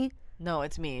it me? No,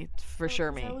 it's me. It's for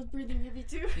sure me. I was breathing heavy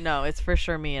too. No, it's for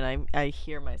sure me, and I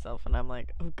hear myself, and I'm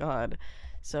like, oh god.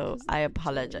 So Was it I the gym?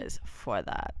 apologize for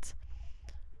that.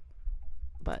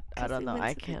 But I don't know.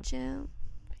 I can't.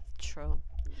 True.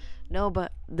 No,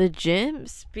 but the gym.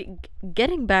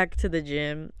 Getting back to the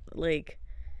gym,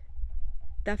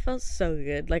 that felt so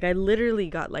good. I literally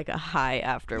got a high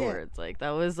afterwards. That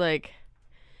was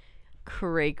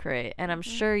cray. And I'm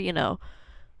sure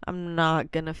I'm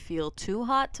not gonna feel too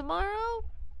hot tomorrow,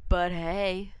 But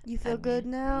hey, You feel I good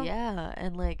mean, now? yeah,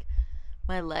 and like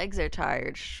my legs are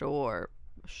tired, sure,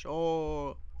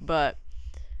 but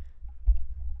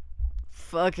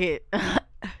fuck it.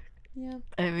 Yeah.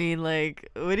 I mean, like,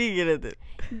 what are you gonna do?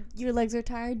 Your legs are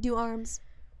tired. Do arms.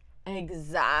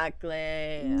 Exactly.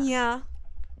 Yeah.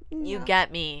 You Yeah.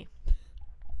 get me.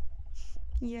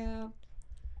 Yeah.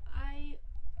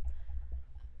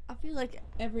 I feel like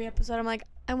every episode I'm like,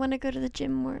 I want to go to the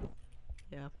gym more.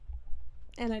 Yeah.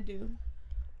 And I do.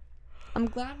 I'm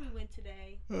glad we went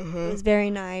today. It Uh-huh. was very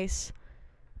nice.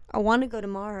 I want to go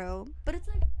tomorrow, but it's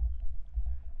like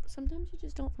sometimes you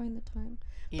just don't find the time.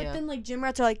 But Yeah. then like gym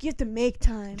rats are like, you have to make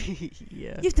time.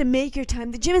 Yeah. You have to make your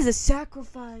time. The gym is a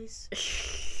sacrifice.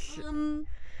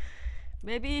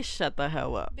 Maybe shut the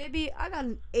hell up. Baby, I got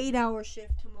an 8-hour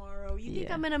shift tomorrow. You think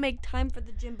Yeah. I'm gonna make time for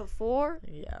the gym before?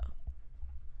 Yeah.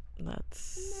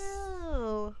 That's.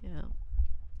 No. Yeah.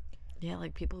 Yeah,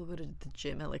 like people who go to the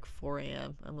gym at like 4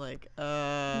 a.m. I'm like,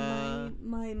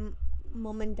 My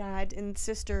mom and dad and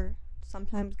sister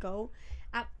sometimes go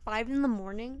at 5 in the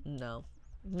morning. No.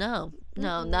 No.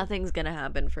 No, Mm-mm. nothing's gonna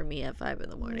happen for me at 5 in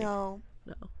the morning. No.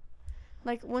 No.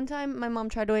 Like one time my mom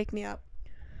tried to wake me up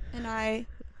and I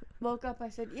woke up, I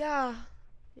said, yeah.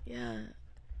 Yeah.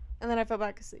 And then I fell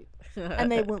back asleep.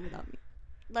 And they went without me.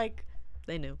 Like,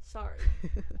 They knew. sorry.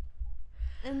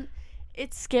 And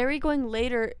it's scary going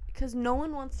later because no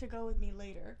one wants to go with me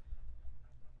later.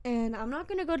 And I'm not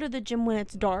going to go to the gym when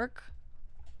it's dark.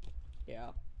 Yeah.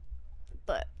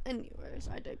 But anyways,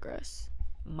 I digress.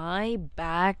 My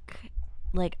back,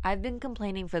 like, I've been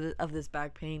complaining of this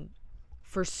back pain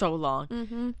for so long.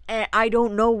 Mm-hmm. And I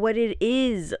don't know what it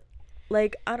is.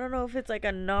 Like, I don't know if it's like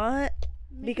a knot.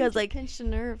 Because, like, pinch the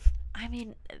nerve. I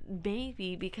mean,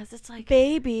 maybe, because it's like,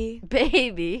 Baby.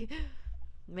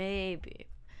 maybe.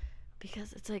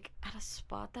 Because it's like at a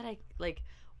spot that I, like,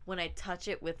 when I touch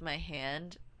it with my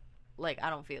hand, like, I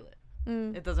don't feel it.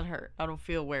 Mm. It doesn't hurt. I don't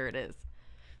feel where it is.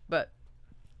 But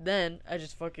then I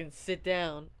just fucking sit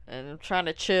down and I'm trying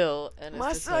to chill. And it's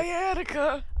My just like,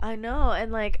 sciatica. I know.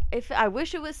 And, like, if I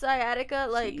wish it was sciatica,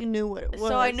 like, you knew what it was.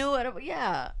 so I knew it.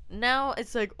 Yeah. Now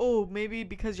it's like, oh, maybe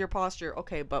because your posture.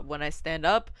 Okay, but when I stand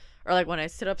up or like when I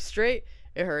sit up straight,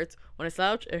 it hurts. When I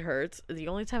slouch, it hurts. The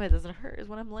only time it doesn't hurt is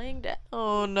when I'm laying down.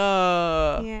 Oh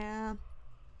no. Yeah.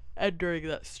 And during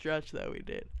that stretch that we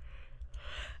did.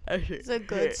 It's a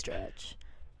good stretch.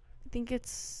 I think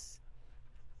it's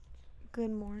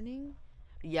good morning.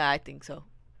 Yeah, I think so.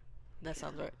 That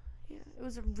sounds right. Yeah, it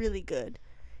was really good.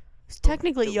 It's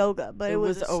technically it- yoga, but it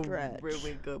was a a stretch.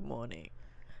 really good morning.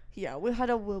 Yeah, we had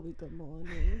a really good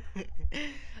morning.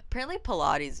 Apparently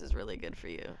Pilates is really good for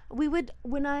you. We would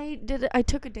when I did it, I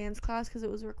took a dance class because it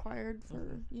was required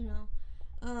for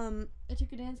I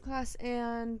took a dance class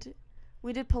and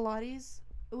we did Pilates.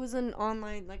 It was an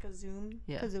online like a Zoom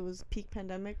Yeah. because it was peak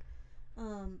pandemic.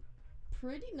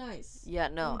 Pretty nice. Yeah,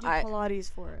 no, We did Pilates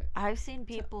for it. I've seen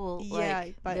people yeah,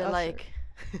 like by they're Usher. like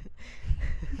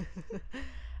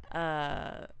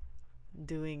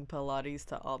doing Pilates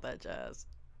to all that jazz.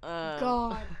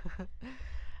 God.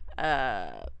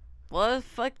 What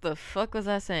the fuck was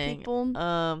I saying? People.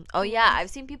 Oh yeah, I've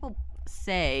seen people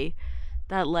say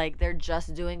that like they're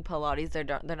just doing Pilates.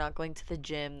 They're not going to the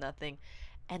gym, nothing,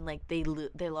 and like they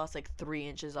lost like 3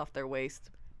 inches off their waist.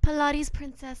 Pilates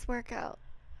princess workout.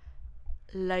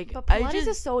 Like But I Pilates just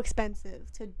is so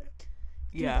expensive to do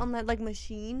yeah. on that like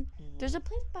machine. Mhm. There's a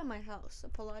place by my house, a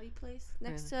Pilates place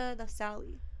next to the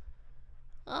Sally.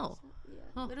 Oh, Yeah,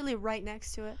 Huh. literally right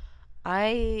next to it.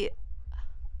 I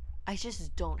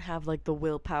just don't have like the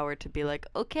willpower to be like,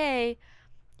 okay,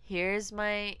 here's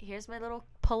my little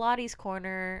Pilates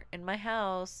corner in my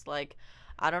house. Like,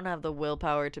 I don't have the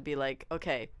willpower to be like,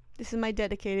 okay, This is my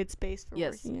dedicated space for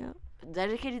Yes. working out.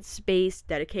 dedicated space,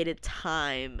 dedicated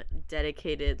time,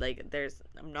 dedicated like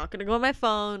I'm not gonna go on my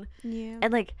phone, Yeah.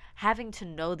 and like having to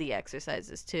know the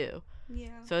exercises too.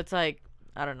 Yeah. So it's like,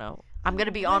 I don't know. I'm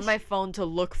gonna be I on wish- my phone to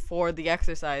look for the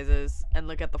exercises and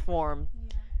look at the form,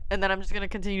 Yeah. and then I'm just gonna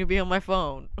continue to be on my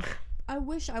phone. I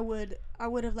wish I would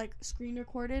have like screen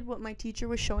recorded what my teacher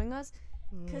was showing us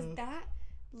because that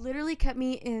literally kept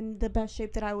me in the best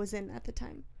shape that I was in at the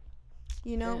time.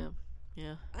 You know?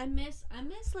 Yeah. I miss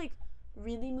like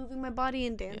really moving my body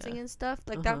and dancing and stuff.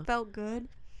 Like Uh-huh. that felt good.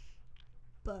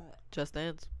 But Just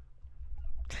Dance.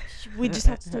 we just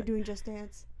have to start doing Just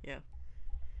Dance. Yeah.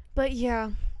 But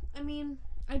yeah, I mean,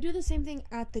 I do the same thing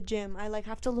at the gym. I like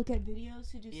have to look at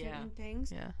videos to do Yeah. certain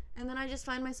things. Yeah. And then I just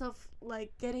find myself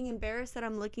like getting embarrassed that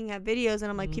I'm looking at videos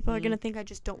and I'm like, people are Mhm. gonna think I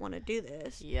just don't want to do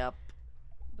this. Yep.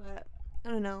 But I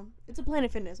don't know. It's a Planet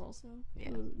Fitness also.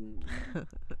 Yeah.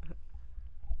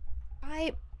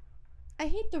 I I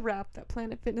hate the rap that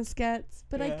Planet Fitness gets,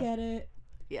 but I Yeah. get it.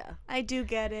 Yeah. I do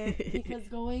get it because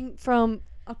going from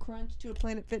a Crunch to a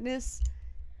Planet Fitness,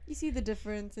 you see the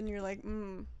difference and you're like,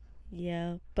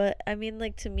 Yeah, but I mean,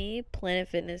 like, to me, Planet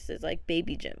Fitness is like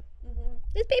baby gym. Mm-hmm.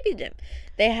 It's baby gym.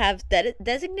 They have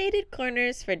designated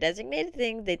corners for designated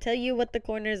things. They tell you what the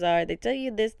corners are. They tell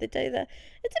you this. They tell you that.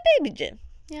 It's a baby gym.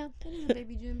 Yeah, that is a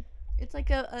baby gym. It's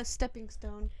like a stepping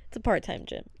stone. It's a part-time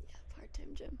gym. Yeah,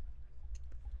 part-time gym.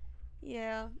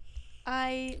 Yeah,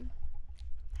 I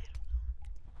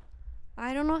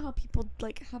don't know how people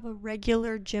like have a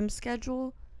regular gym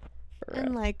schedule For and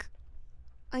real. like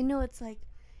I know it's like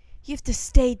you have to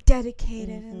stay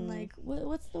dedicated and like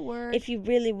what's the word? If you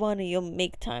really want to, you'll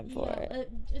make time for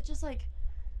it. It's just like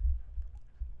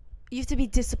you have to be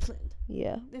disciplined.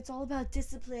 Yeah. It's all about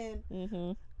discipline.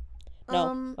 Mm-hmm.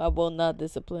 No, I will not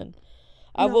discipline.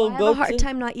 I I will have go a hard to.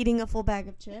 time not eating a full bag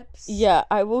of chips. Yeah,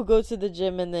 I will go to the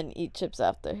gym and then eat chips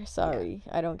after. Sorry,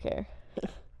 I don't care.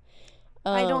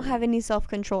 I don't have any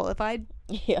self-control. If I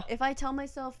tell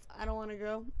myself I don't want to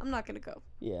go, I'm not gonna go.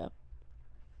 Yeah.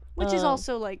 Which is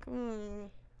also like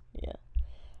Yeah.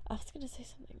 I was gonna say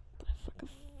something, but I fucking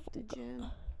the gym.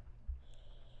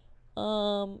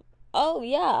 Oh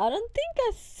yeah, I don't think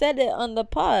I said it on the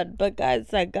pod, but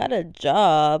guys, I got a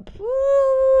job.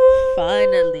 Woo!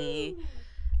 Finally.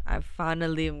 I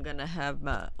finally am gonna have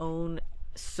my own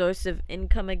source of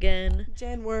income again.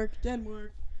 Jan work.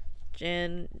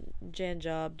 Jan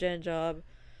job.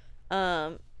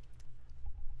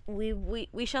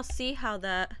 We shall see how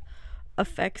that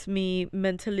affects me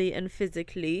mentally and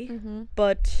physically. Mm-hmm.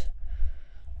 But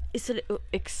it's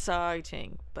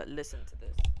exciting. But listen to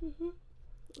this.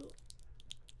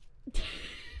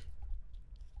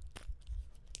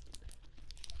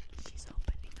 She's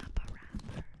opening up a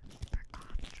wrapper for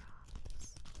cough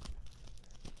drops.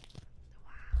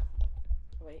 Wow.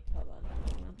 Wait, hold on.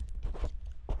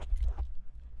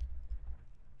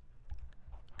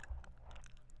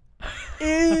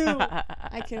 Ew.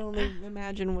 I can only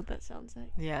imagine what that sounds like.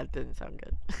 Yeah, it didn't sound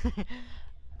good.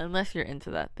 Unless you're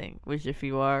into that thing, which if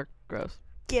you are, gross.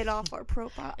 Get off our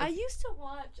profile. I used to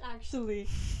watch actually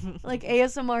like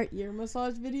ASMR ear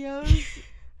massage videos.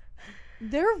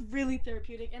 They're really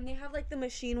therapeutic and they have like the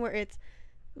machine where it's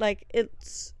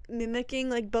mimicking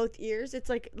like both ears. It's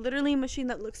like literally a machine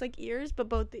that looks like ears, but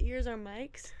both the ears are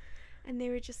mics. And they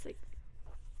were just like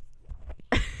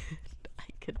I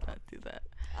could not do that.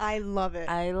 I love it.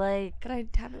 But I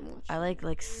haven't watched I like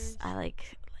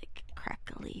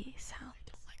crackly sounds. I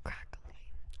don't like crackly.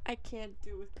 I can't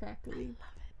do with crackly.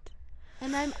 Love it.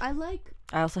 And I like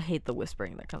I also hate the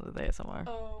whispering that comes with ASMR.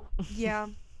 Oh yeah.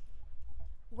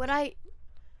 I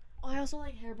also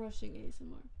like hairbrushing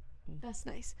ASMR. That's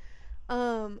nice.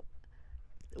 One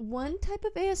type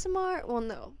of ASMR, well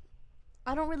no.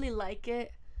 I don't really like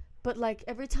it, but like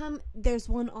every time there's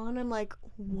one on I'm like,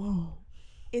 whoa,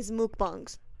 is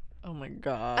mukbangs. Oh my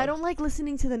god. I don't like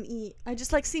listening to them eat. I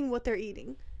just like seeing what they're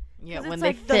eating. Yeah, 'Cause when it's they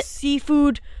like the fit.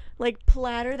 seafood like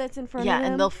platter that's in front of them. Yeah,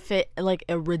 and they'll fit like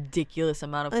a ridiculous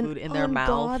amount of An food in their mouth,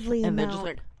 ungodly and they're just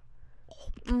amount.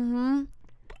 like, Mm-hmm.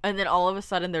 and then all of a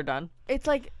sudden they're done. It's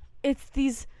like it's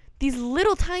these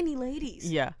little tiny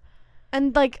ladies. Yeah.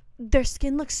 And like their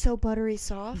skin looks so buttery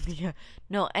soft. Yeah.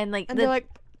 No, and like And they're like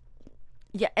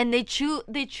yeah, and they chew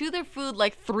their food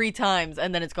like 3 times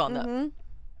and then it's gone up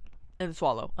and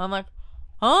swallow. I'm like,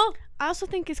 huh? I also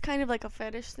think it's kind of like a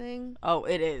fetish thing. Oh,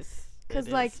 it is. Because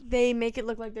like they make it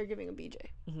look like they're giving a BJ.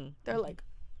 Mm-hmm. They're like,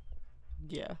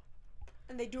 yeah.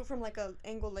 and they do it from like a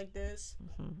angle like this.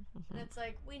 Mm-hmm. And it's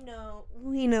like, we know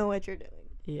what you're doing.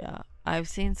 Yeah, I've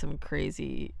seen some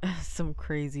crazy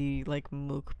like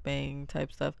mukbang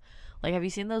type stuff. Like, have you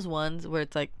seen those ones where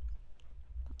it's like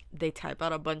they type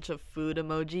out a bunch of food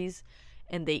emojis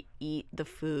and they eat the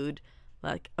food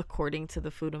like according to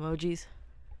the food emojis?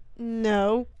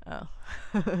 No. Oh.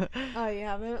 Oh, you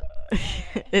haven't?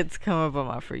 It's come up on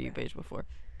my For You page before,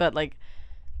 but like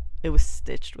it was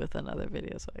stitched with another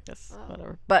video, so I guess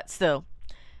whatever. But still,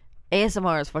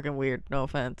 ASMR is fucking weird. No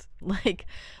offense. Like,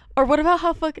 or what about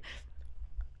how fucking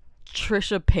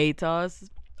Trisha Paytas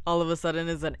all of a sudden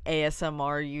is an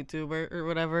ASMR YouTuber or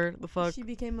whatever the fuck? She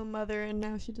became a mother and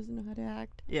now she doesn't know how to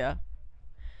act. Yeah.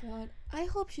 God, I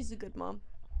hope she's a good mom.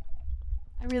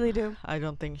 I really do. I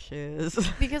don't think she is.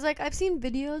 Because like I've seen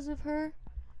videos of her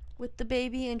with the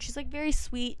baby and she's like very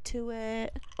sweet to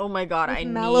it. Oh my god, With I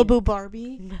Malibu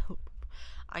Barbie.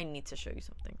 I need to show you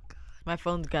something. My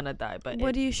phone's gonna die, but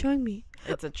What are you showing me?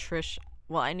 it's a Trish.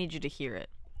 Well, I need you to hear it.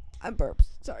 I burped.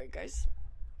 Sorry, guys.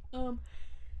 Well,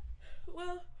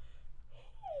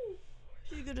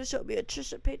 you're gonna show me a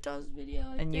Trisha Paytas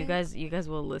video. And you guys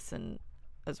will listen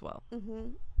as well.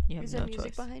 Mhm. You have Is no there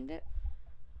music choice. behind it?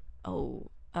 Oh,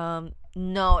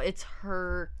 no, it's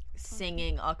her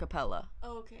singing a cappella.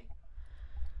 Oh, okay.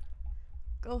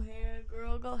 Go ahead,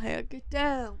 girl. Go ahead. Get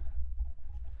down.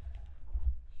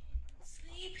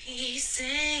 Sleep he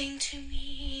sang to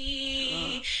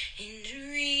me, in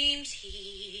dreams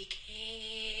he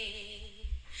came.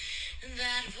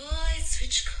 That voice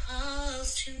which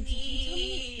calls to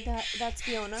me. That's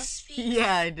Fiona.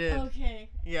 Yeah, I did. Okay.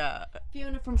 Yeah.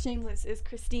 Fiona from Shameless is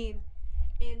Christine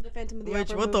in the Phantom of the Which,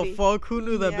 Opera what movie. the fuck? Who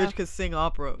knew that Yeah. bitch could sing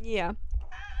opera? Yeah.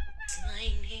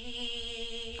 My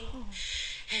name.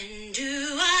 And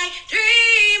do I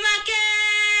dream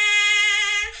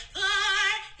again? For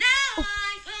now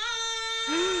I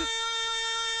fall.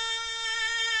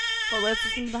 Oh, let's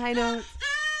listen to the high notes.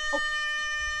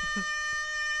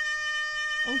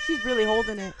 Oh, she's really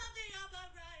holding it.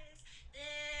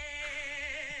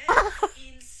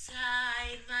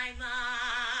 Inside my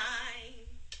mind.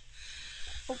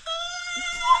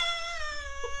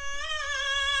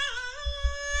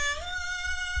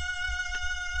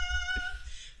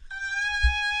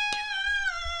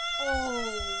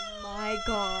 Oh my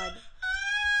god.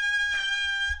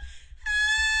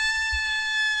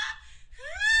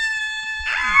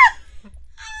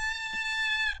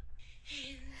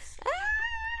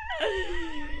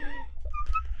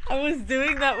 I was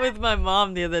doing that with my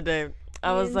mom the other day.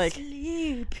 I was like,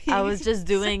 I was just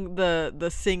doing the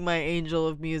sing my angel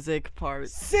of music part.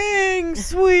 Sing,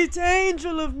 sweet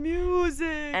angel of music.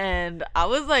 And I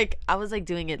was like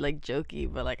doing it like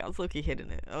jokey, but like I was low-key hitting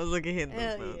it. I was low-key hitting those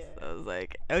Hell notes. yeah. I was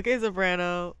like, okay,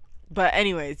 soprano. But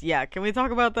anyways, yeah, can we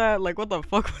talk about that? Like, what the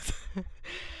fuck was that?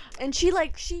 And she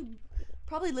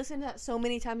probably listened to that so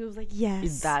many times. It was like,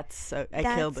 yes. That's so. I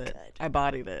That's killed it. good. I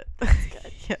bodied it. good.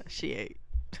 Yeah, she ate.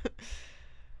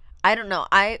 I don't know.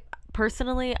 I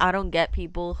personally, I don't get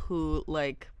people who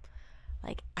like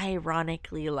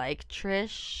ironically like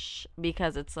Trish,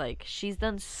 because it's like she's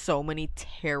done so many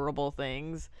terrible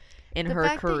things in The her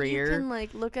fact career. that you can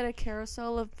like look at a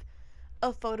carousel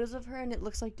of photos of her and it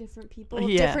looks like different people,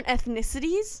 Yeah. different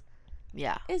ethnicities,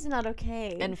 Yeah. is not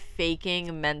okay. And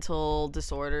faking mental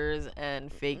disorders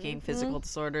and faking Mm-hmm. physical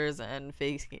disorders and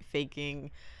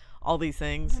faking all these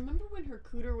things. remember when her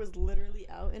cooter was literally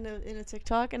out in a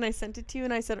TikTok, and I sent it to you,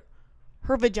 and I said,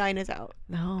 her vagina's out.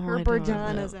 No, Her I don't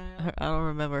vagina's remember. out. I don't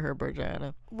remember her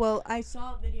vagina. Well, I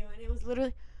saw a video, and it was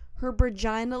literally her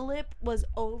vagina lip was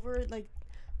over like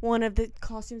one of the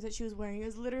costumes that she was wearing. It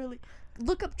was literally,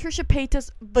 look up Trisha Paytas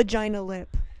vagina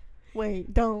lip.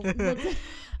 Wait, don't. Look at-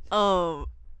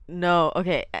 No,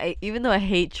 okay. Even though I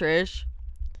hate Trish,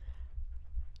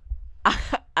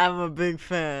 I'm a big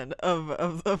fan of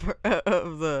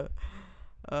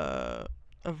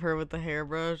her with the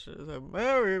hairbrush. It's like,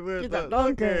 married with Get the that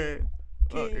donkey.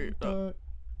 donkey. King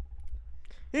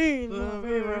He's my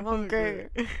favorite hunky.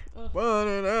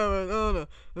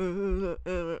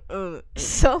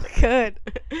 So good.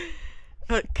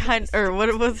 Or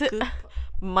what was it?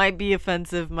 Might be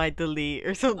offensive, might delete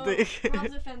or something.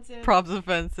 Props offensive. Props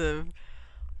offensive.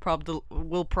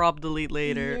 We'll prop delete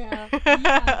later.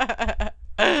 Yeah.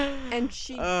 And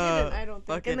she didn't, I don't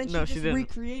think. fucking- And then she no, just she didn't.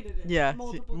 recreated it. Yeah,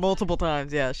 multiple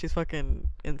times. times. Yeah, she's fucking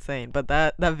insane. But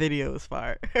that video is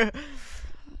fire.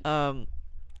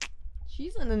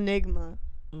 She's an enigma.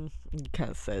 You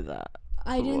can't say that.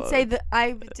 I didn't say that.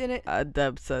 I didn't.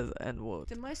 Deb says N word.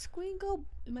 Did my screen go?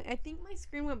 I think my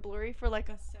screen went blurry for like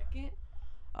a second,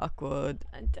 Awkward.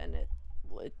 and then it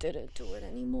didn't do it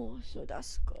anymore. So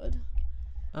that's good.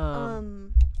 What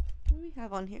do we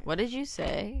have on here? What did you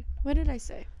say? What did I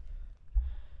say?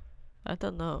 I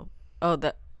don't know. Oh,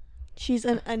 that. She's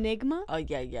an enigma. Oh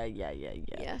yeah.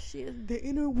 Yeah, she is. The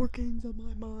inner workings of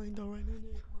my mind are an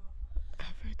enigma.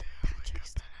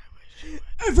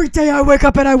 Every day I wake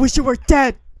up and I wish you were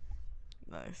dead.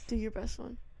 Nice. Do your best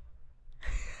one.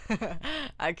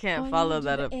 I can't follow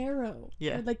that the up. arrow.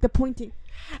 Yeah. Or like the pointing.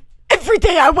 Every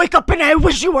day I wake up and I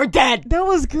wish you were dead. That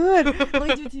was good. Let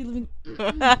me do it to you.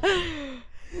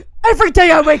 Every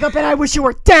day I wake up and I wish you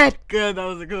were dead. Good, that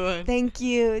was a good one. Thank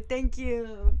you. Thank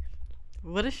you.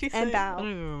 What did she say? And bow. I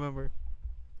don't even remember.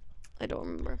 I don't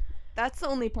remember. That's the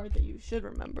only part that you should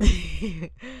remember.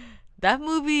 That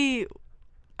movie,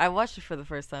 I watched it for the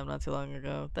first time not too long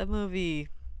ago. That movie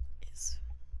is,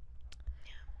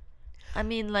 I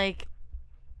mean, like,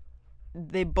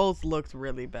 they both looked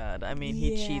really bad. I mean,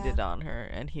 he Yeah. cheated on her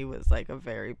and he was like a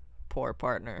very poor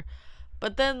partner.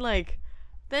 But then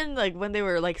when they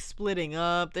were like splitting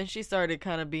up, then she started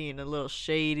kind of being a little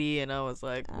shady, and I was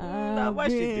like,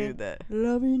 why'd she do that?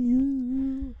 Loving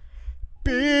you.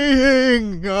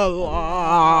 Being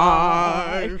alive.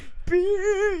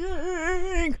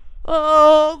 Being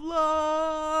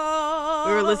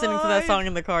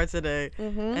in the car today,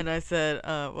 Mm-hmm. and I said,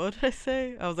 what did I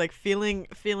say? I was like feeling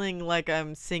like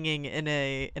I'm singing in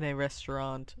a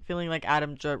restaurant, feeling like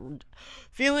Adam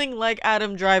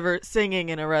Driver singing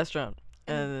in a restaurant,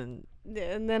 and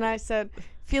And then I said,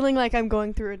 feeling like I'm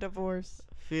going through a divorce.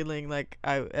 feeling like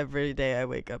every day I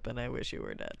wake up and I wish you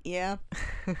were dead. Yeah.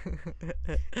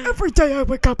 Every day I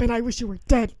wake up and I wish you were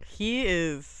dead. He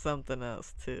is something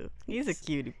else too. He's a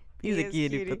cutie. He's He a is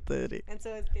cutie cutie. patootie. And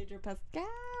so is Pedro Pascal.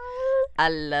 I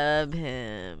love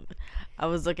him. I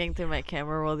was looking through my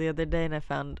camera roll the other day and I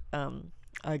found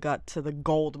I got to the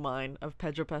gold mine of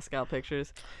Pedro Pascal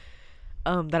pictures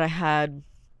that I had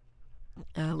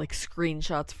like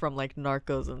screenshots from like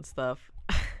Narcos and stuff.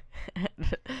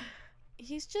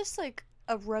 He's just like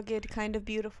a rugged kind of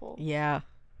beautiful. Yeah.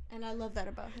 And I love that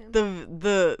about him.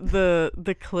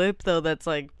 The clip though that's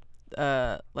like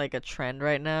a trend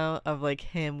right now of like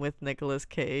him with Nicolas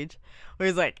Cage where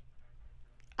he's like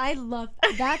I love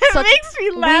that. it makes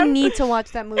me laugh. We need to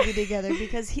watch that movie together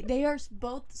because they are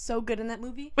both so good in that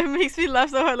movie. It makes me laugh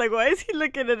so hard. Like, why is he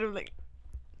looking at him like?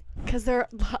 Because they're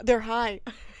high.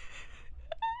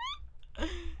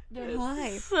 They're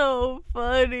high. So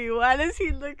funny. Why does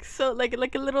he look so like a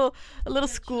little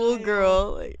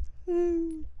schoolgirl? Like,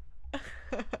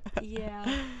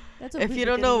 Yeah. That's a if really you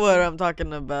don't good know movie. what I'm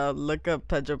talking about, look up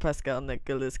Pedro Pascal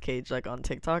Nicolas Cage like on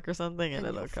TikTok or something, and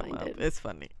And it'll you'll come find up. it. It's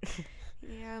funny.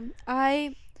 Yeah.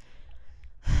 I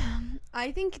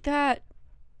think that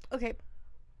okay.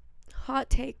 Hot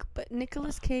take, but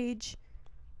Nicolas Cage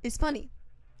is funny.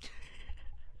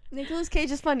 Nicolas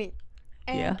Cage is funny.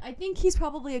 And Yeah. I think he's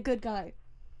probably a good guy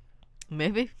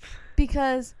Maybe,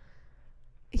 because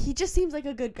he just seems like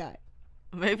a good guy.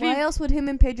 maybe. Why else would him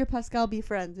and Pedro Pascal be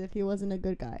friends if he wasn't a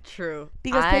good guy? True.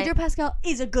 Because Pedro Pascal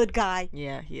is a good guy.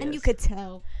 Yeah, he is. And you could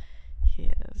tell.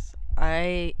 He is.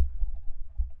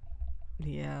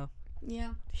 Yeah,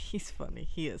 Yeah. he's funny.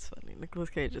 He is funny. Nicolas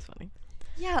Cage is funny.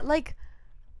 Yeah, like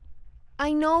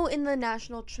I know in the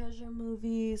National Treasure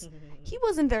movies he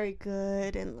wasn't very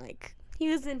good and like he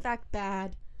was in fact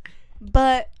bad.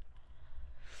 But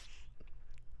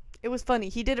it was funny.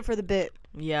 He did it for the bit.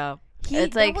 Yeah,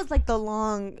 That was like the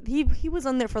long he was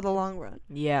on there for the long run,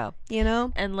 yeah. you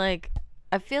know? And like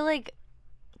I feel like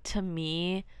to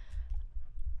me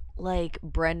like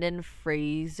Brendan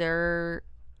Fraser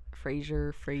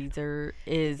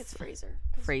is It's Fraser.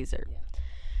 Fraser. Yeah.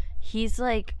 He's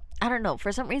like I don't know,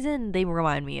 for some reason they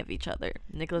remind me of each other.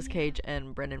 Nicolas Yeah. Cage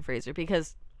and Brendan Fraser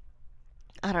because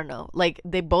I don't know, like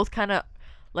they both kind of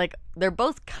like they're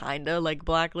both kind of like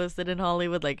blacklisted in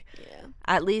Hollywood like Yeah.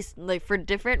 at least like for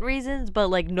different reasons, but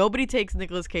like nobody takes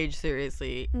Nicolas Cage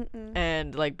seriously. Mm-mm.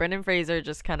 And like Brendan Fraser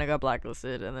just kind of got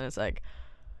blacklisted, and then it's like,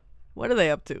 what are they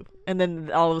up to? And then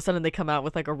all of a sudden they come out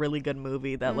with like a really good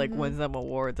movie that like Mhm. wins them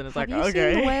awards, and it's Have like, you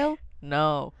okay, seen The Whale?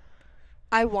 no.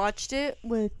 I watched it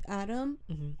with Adam.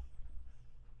 Mhm.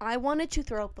 I wanted to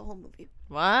throw up the whole movie.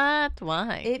 What?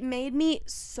 Why? It made me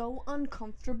so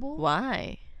uncomfortable.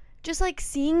 Why? Just like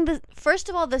seeing first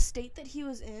of all, the state that he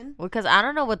was in. Because I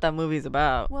don't know what that movie's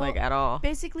about, Well, like at all.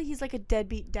 Basically, he's like a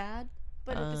deadbeat dad,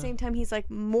 but at the Uh. same time, he's like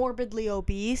morbidly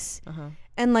obese, Uh huh.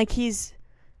 and like he's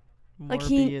like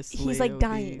he's like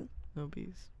dying.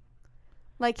 Obese.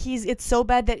 Like it's so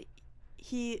bad that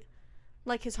he,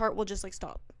 like his heart will just like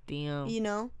stop, Damn. you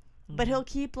know. But he'll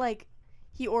keep like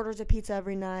he orders a pizza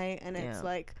every night, and it's Yeah.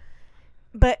 like,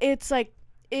 but it's like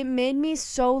it made me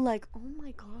so like, oh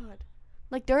my god.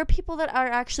 Like there are people that are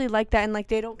actually like that, and like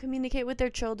they don't communicate with their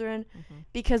children Mhm.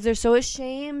 because they're so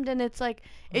ashamed, and it's like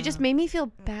it just Wow. made me feel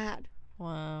bad,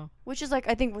 Wow. which is like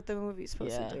I think what the movie's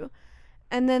supposed Yeah. to do.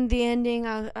 And then the ending,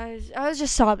 I was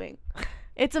just sobbing.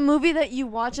 It's a movie that you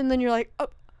watch and then you're like, oh,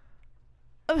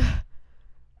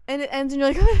 and it ends and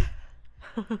you're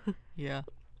like, Yeah.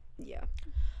 yeah.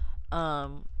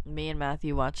 Me and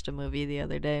Matthew watched a movie the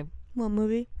other day, What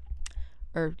movie?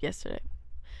 or yesterday.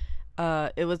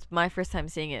 It was my first time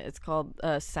seeing it. It's called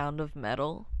Sound of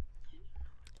Metal.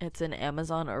 It's an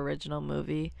Amazon original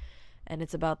movie, and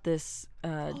it's about this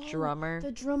drummer.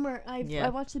 The drummer. Yeah. I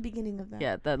watched the beginning of that.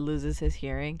 Yeah, that loses his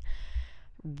hearing.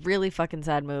 Really fucking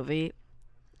sad movie.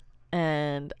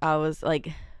 And I was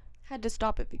like, Had to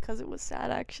stop it because it was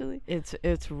sad, actually.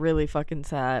 it's really fucking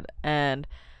sad. And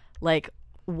like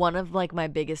one of like my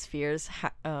biggest fears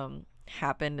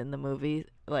happened in the movie.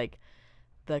 Like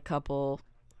the couple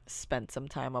spent some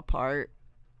time apart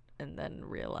and then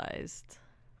realized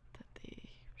that they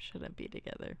shouldn't be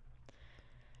together.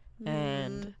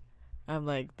 And I'm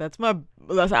like, that's my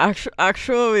biggest feel. I feel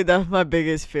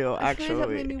like that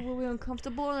Actually, made me really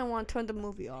uncomfortable, and I want to turn the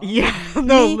movie off. yeah,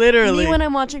 no, literally. Me when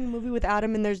I'm watching a movie with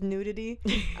Adam and there's nudity.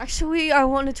 Actually, I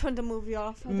want to turn the movie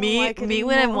off. I don't like it me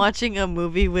when I'm anymore. watching a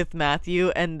movie with Matthew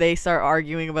and they start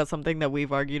arguing about something that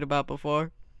we've argued about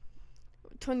before.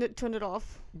 Turn it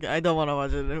off. I don't want to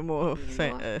watch it anymore.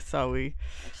 Why? Sorry.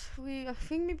 Actually, I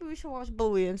think maybe we should watch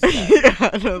Bluey instead.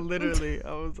 Yeah, no, literally.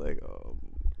 I was like, oh,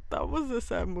 that was a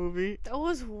sad movie. That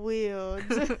was weird.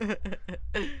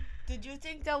 Did you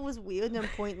think that was weird and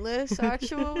pointless,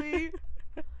 actually?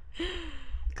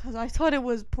 Because I thought it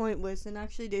was pointless, and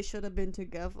actually they should have been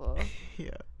together.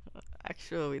 Yeah.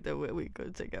 Actually, they're really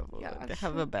good together. Yeah, They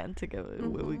have a band together.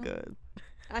 Really Mhm. good.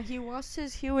 He lost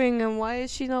his hearing, and why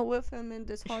is she not with him in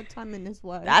this hard time in his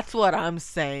life? That's what I'm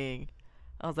saying.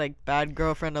 I was like, bad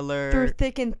girlfriend alert. through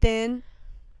thick and thin.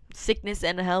 Sickness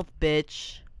and health,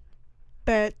 bitch.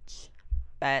 Bitch.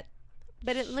 Bet.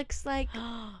 But it looks like...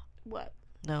 What?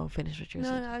 No, finish what you're No,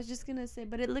 saying. no, I was just gonna say,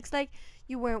 but it looks like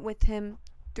you weren't with him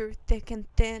through thick and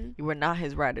thin. You were not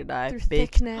his ride or die, Through bitch.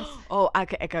 thickness. Oh,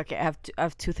 okay. I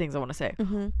have two things I want to say.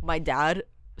 Mm-hmm. My dad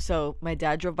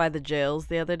drove by the jails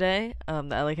the other day, the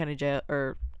LA County jail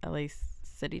or LA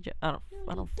City jail. I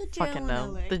don't The jail fucking in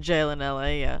know. LA. The jail in LA,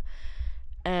 yeah.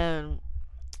 And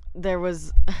there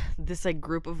was this like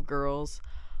group of girls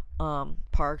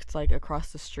parked like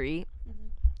across the street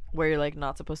where you're like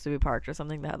not supposed to be parked or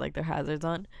something. That had like their hazards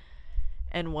on.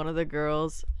 And one of the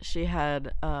girls, she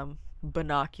had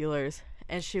binoculars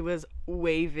and she was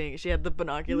waving. She had the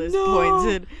binoculars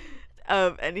pointed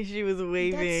and she was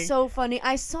waving. That's so funny.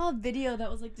 I saw a video that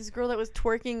was like this girl that was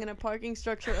twerking in a parking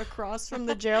structure across from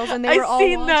the jails, and they I were all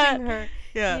seen watching that. her.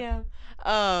 Yeah.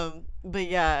 But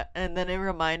yeah, and then it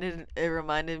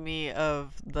reminded me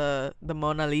of the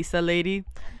Mona Lisa lady.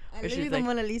 I Where she's leave the like-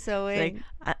 Mona Lisa away.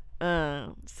 Like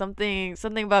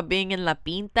something about being in La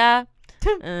Pinta,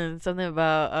 and something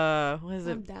about what is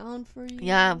it? I'm down for you.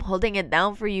 Yeah, I'm holding it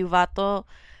down for you, vato.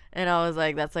 And I was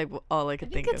like, that's like all I I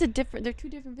could think think that's of. they're two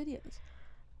different videos.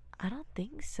 I don't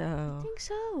think I so. think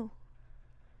so.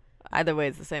 Either way,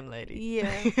 it's the same lady.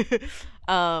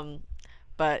 Yeah.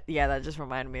 But yeah, that just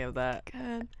reminded me of that.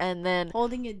 God. And then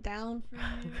Holding it down for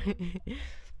you.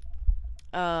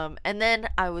 and then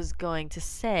I was going to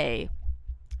say,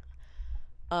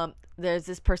 there's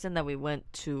this person that we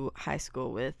went to high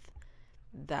school with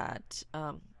that,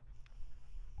 I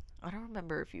don't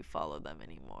remember if you follow them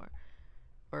anymore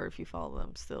or if you follow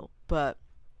them still, but,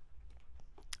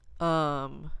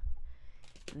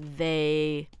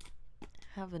 they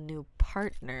have a new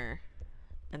partner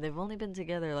and they've only been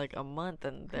together like a month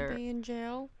and Are they're, they in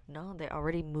jail? no, they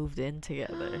already moved in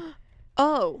together.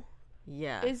 Oh.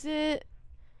 Yeah. Is it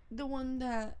the one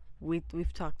that We've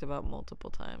talked about multiple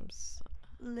times.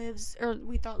 lives, or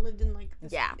we thought lived in like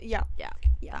this, Yeah. yeah,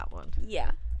 That one.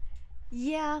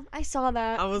 yeah, I saw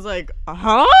that. I was like,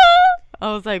 huh?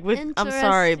 I was like, I'm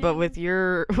sorry, but with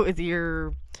your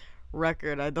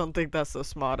record, I don't think that's a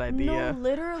smart idea. No,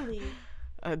 literally.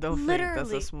 I don't think that's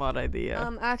literally. a smart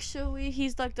idea. Actually,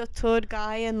 he's like the third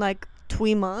guy in like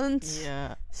 3 months.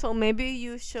 Yeah. So maybe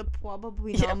you should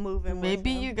probably Yeah, not move in.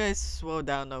 Maybe with you him. guys slow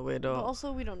down a But little.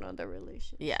 also, we don't know the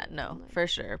relationship. Yeah, no, like- for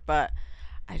sure. But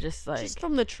I just like Just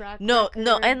from the track. no,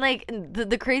 record. and like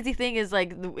the crazy thing is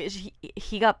like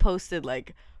he got posted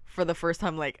like for the first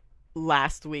time like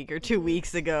last week or 2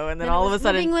 weeks ago, and then And it all of was a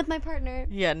sudden, living with my partner.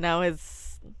 yeah, now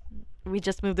we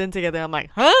just moved in together. I'm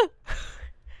like, huh?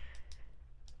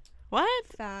 What?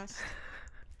 Fast.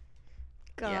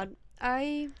 Yeah. God,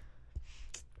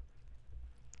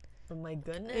 Oh my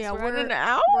goodness. Yeah, we're at we're- an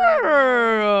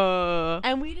we're hour.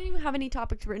 and we didn't even have any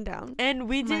topics written down. And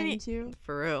we didn't Mind you.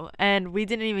 for real. And we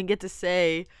didn't even get to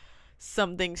say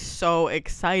something so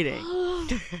exciting.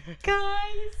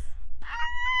 Guys.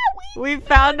 We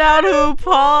found out who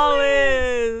Paul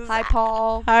is. Hi,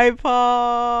 Paul. Hi,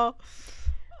 Paul.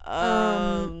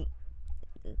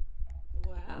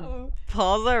 Wow.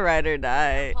 Paul's a ride or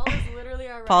die. Paul is literally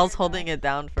our Paul's holding it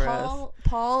down for us.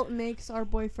 Paul makes our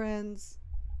boyfriends,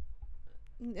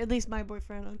 at least my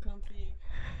boyfriend, uncomfy.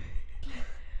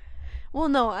 Well,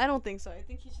 no, I don't think so. I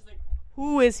think he's just like,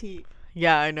 who is he?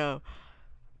 Yeah, I know.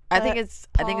 I think But it's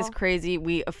Paul- crazy.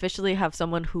 We officially have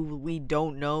someone who we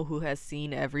don't know who has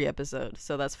seen every episode.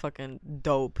 So that's fucking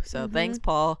dope. So thanks,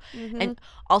 Paul. And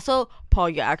also, Paul,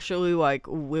 you're actually like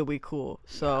really cool.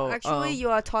 So Actually, you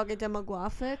are target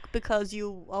demographic because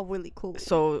you are really cool.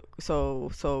 so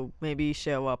maybe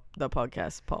share up the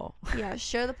podcast, Paul. Yeah,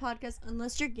 share the podcast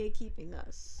unless you're gatekeeping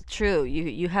us. True.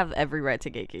 You have every right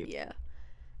to gatekeep. Yeah.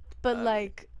 But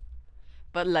like,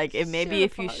 But like, if maybe Share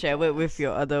if you share it with podcast.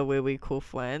 your other really cool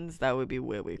friends, that would be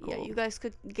really cool. Yeah, you guys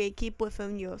could gatekeep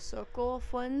within your circle of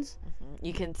friends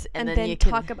You can and then then you can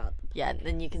talk about. yeah, and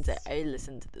then you can say I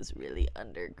listened to this really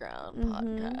underground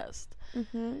podcast.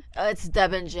 Mm-hmm. It's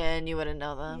Deb and Jen. You wouldn't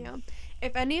know them. Yeah.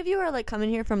 If any of you are like coming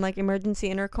here from like Emergency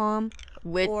Intercom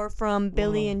Which or from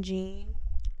Billy Whoa. and Jean,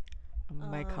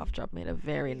 my cough drop made a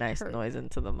very nice hurt. noise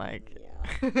into the mic.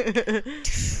 yeah,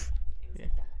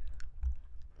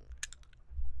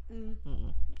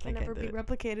 can never be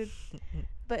replicated.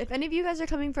 But if any of you guys are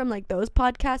coming from like those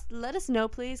podcasts, let us know,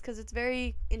 please, because it's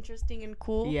very interesting and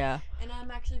cool. Yeah, And I'm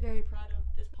actually very proud of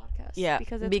this podcast. Yeah,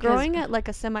 because it's because- growing at like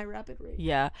a semi-rapid rate.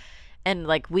 yeah, and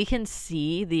like we can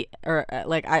see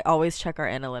like I always check our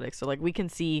analytics, so like we can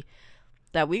see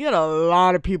that we get a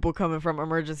lot of people coming from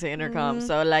Emergency Intercom.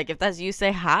 So like if that's you,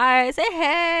 say hi, say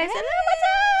hey, say what's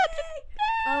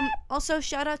up. Also,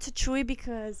 shout out to Chewy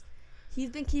because he's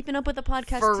been keeping up with the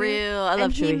podcast For too. real, I And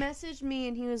love he Chewy. messaged me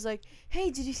and he was like, "Hey,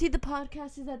 did you see the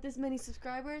podcast is at this many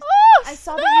subscribers? Oh, I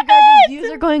saw that you guys'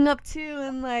 views are going up too."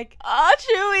 And like, Oh,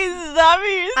 Chewy, stop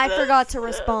me. I forgot to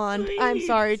respond. I'm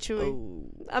sorry, Chewy. Oh.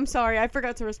 I'm sorry, I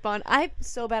forgot to respond. I'm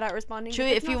so bad at responding.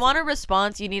 Chewy, if you want a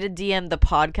response, you need to DM the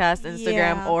podcast Instagram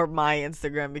Yeah. or my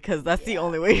Instagram because that's the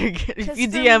only way you're getting. If 'Cause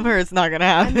you for DM me, her, it's not gonna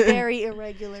I'm happen. very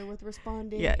irregular with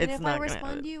responding. Yeah, and it's if not I gonna respond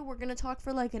happen. to you, we're gonna talk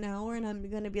for like an hour, and I'm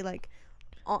gonna be like,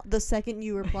 the second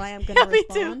you reply, I'm Yeah, gonna me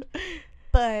respond. too.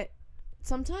 But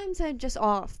sometimes I'm just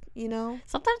off, you know.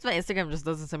 Sometimes my Instagram just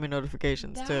doesn't send me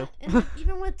notifications too. And like,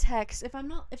 even with text, if I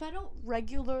don't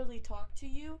regularly talk to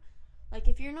you, like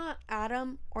if you're not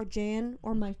Adam or Jan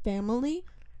or my family,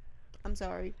 I'm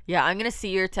sorry. Yeah, I'm gonna see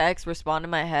your text, respond in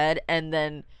my head, and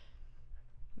then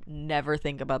never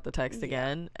think about the text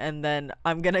again. And then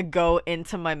I'm gonna go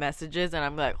into my messages and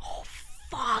I'm like, oh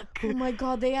fuck. Oh my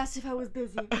god, they asked if I was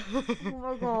busy. Oh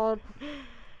my god.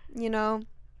 You know.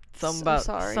 Something I'm about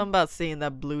sorry. something about seeing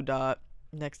that blue dot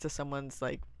next to someone's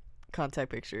like contact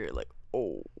picture. You're like,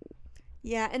 oh.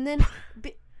 Yeah, and then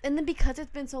because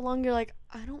it's been so long, you're like,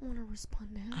 I don't want to respond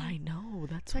now. I know.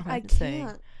 That's It's like what I I'm saying.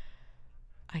 can't.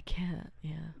 I can't.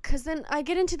 Yeah. Because then I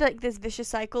get into like this vicious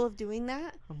cycle of doing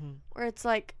that, Mhm. where it's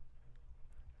like,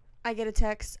 I get a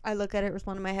text, I look at it,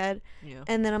 respond in my head, Yeah.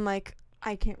 and then I'm like,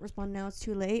 I can't respond now, it's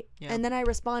too late. Yeah. And then I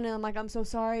respond and I'm like, I'm so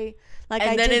sorry. Like,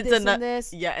 And I then did it's this ano- and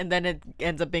this. Yeah, and then it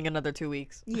ends up being another 2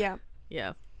 weeks. Yeah.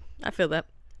 Yeah. I feel that.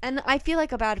 And I feel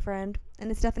like a bad friend,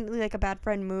 and it's definitely like a bad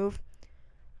friend move.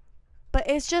 But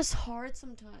it's just hard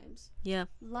sometimes. Yeah.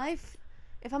 Life,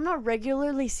 if I'm not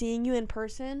regularly seeing you in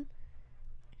person,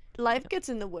 life gets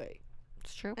in the way.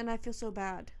 It's true. And I feel so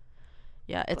bad.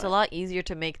 Yeah, it's a But- lot easier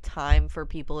to make time for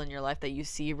people in your life that you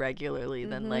see regularly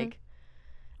than Mhm. like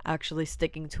actually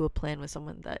sticking to a plan with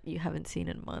someone that you haven't seen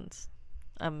in months.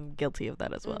 I'm guilty of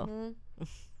that as well. Mhm.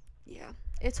 Yeah,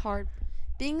 it's hard.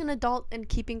 Being an adult and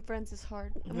keeping friends is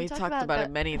hard. And We talked talked about it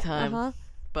that- many times, Uh-huh.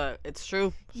 but it's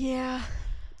true. Yeah,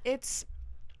 it's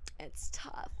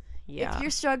tough. Yeah. If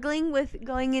you're struggling with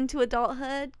going into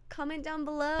adulthood, comment down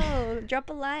below. Drop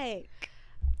a like.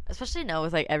 Especially now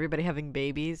with like everybody having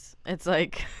babies. It's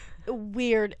like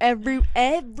Weird.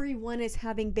 Everyone is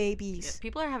having babies.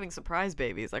 people are having surprise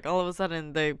babies. Like all of a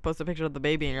sudden they post a picture of the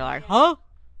baby and you're like, "Huh?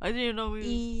 I didn't know we were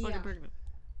fucking Yeah. pregnant."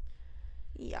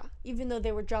 Yeah, even though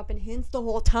they were dropping hints the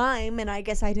whole time, and I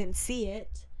guess I didn't see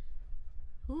it.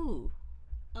 Ooh.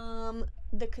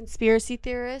 The conspiracy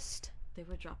theorist, They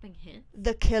were dropping hints.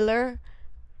 the killer.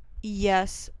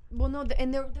 Yes. Well, no,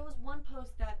 and there was one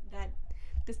post that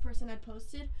this person had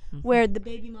posted where the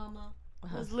baby mama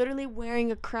Uh-huh. was literally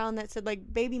wearing a crown that said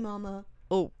like baby mama.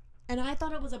 Oh. And I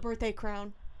thought it was a birthday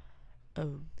crown.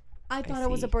 Oh. I thought it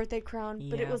was a see. birthday crown,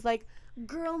 but it Yeah. was like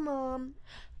girl mom.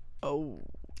 Oh.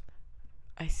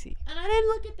 I see. And I didn't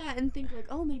look at that and think like,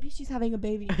 oh, maybe she's having a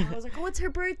baby. And I was like, oh, it's her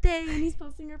birthday, and he's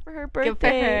posting her for her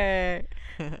birthday.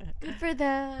 Good for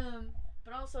them,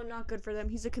 but also not good for them.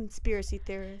 He's a conspiracy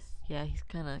theorist. Yeah, he's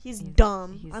kind of. He's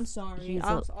dumb. I'm sorry. He's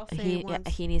I'll say it yeah,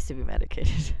 once. he needs to be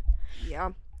medicated.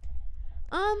 Yeah.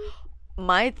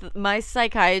 My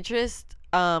psychiatrist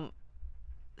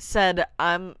said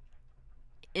I'm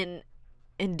in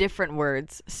different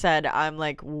words said I'm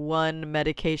like one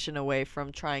medication away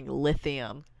from trying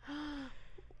lithium.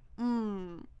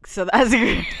 So that's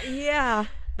great. Yeah.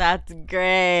 That's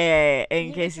great. In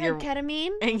You case tried you're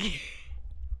ketamine.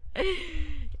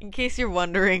 in case you're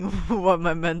wondering what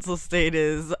my mental state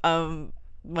is,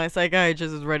 my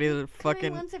psychiatrist is ready to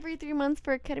fucking Once every 3 months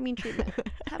for a ketamine treatment.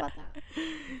 How about that?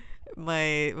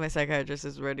 my psychiatrist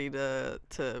is ready to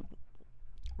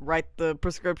write the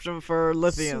prescription for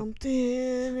lithium.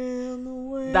 Something in the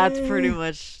way. That's pretty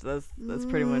much it.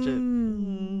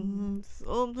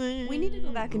 Something. We need to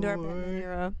go back into our Batman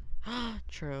era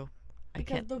True. I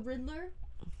because can't. the Riddler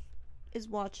is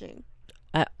watching.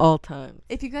 At all times.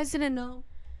 If you guys didn't know,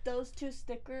 those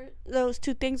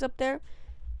two things up there,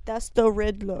 that's the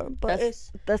Riddler. But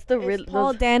That's the it's Riddler.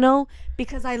 Paul Dano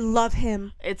because I love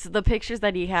him. It's the pictures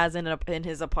that he has in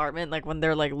his apartment, like when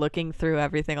they're like looking through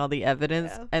everything, all the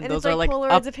evidence, Yeah. and those it's are like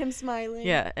Polaroids up. of him smiling.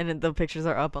 Yeah, and then the pictures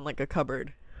are up on like a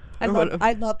cupboard. I or love whatever.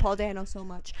 I love Paul Dano so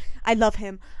much. I love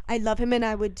him, and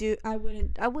I wouldn't do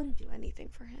anything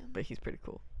for him. But he's pretty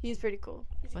cool. He's pretty cool.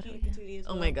 He's a What do cutie we patootie as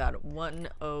Oh well. my god,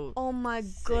 106. Oh my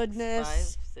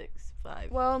goodness.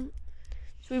 565. Well,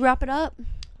 should we wrap it up?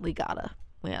 We gotta.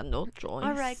 We have no choice.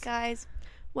 All right, guys.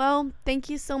 Well, thank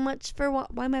you so much for why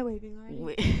am I waving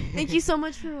already? Thank you so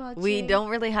much for watching. We don't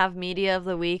really have media of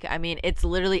the week. I mean, it's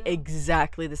literally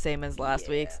exactly the same as last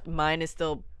week's. Mine is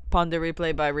still Ponder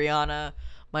Replay by Rihanna.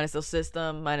 Mine is still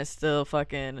System. Mine is still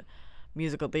fucking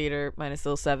musical theater. Mine is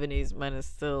still 70s. Mine is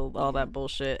still all that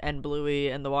bullshit. And Bluey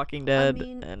and The Walking Dead.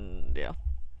 mean- and yeah.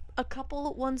 a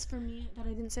couple ones for me that I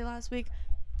didn't say last week.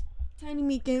 Tiny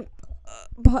Meat Gang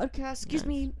podcast. Excuse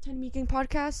me, Tiny Meat Gang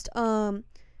podcast.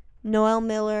 Noel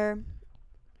Miller.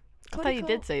 I thought you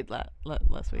did say that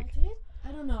last week. I did?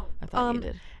 I don't know. I thought you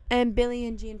did. And Billy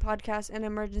and Jean podcast and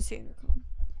Emergency Intercom.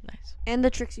 Nice. And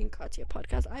the Trixie and Katya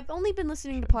podcast. I've only been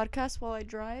listening to podcasts while I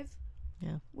drive.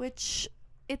 Yeah. Which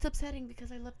it's upsetting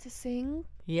because I love to sing,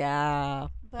 Yeah.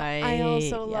 but I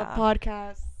also love yeah.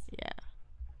 podcasts. Yeah.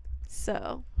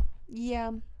 So,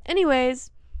 yeah.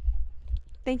 Anyways,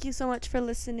 thank you so much for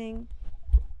listening.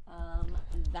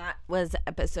 That was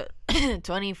episode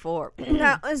 24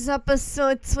 That was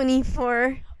episode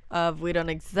 24. of We Don't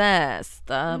Exist.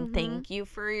 Thank you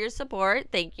for your support.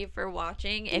 Thank you for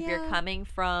watching. If you're Yeah. coming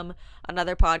from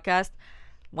another podcast,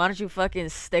 why don't you fucking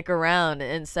stick around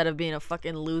instead of being a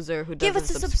fucking loser who doesn't Give us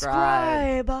a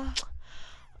subscribe.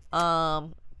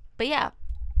 But yeah.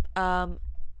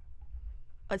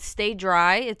 Stay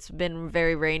dry. It's been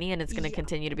very rainy and it's going to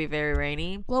continue to be very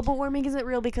rainy. Global warming isn't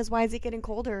real because why is it getting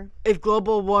colder? If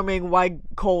global warming, why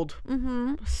cold?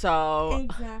 Mm-hmm. So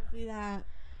Exactly that.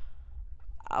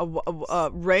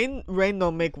 rain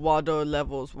don't make water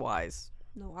levels wise.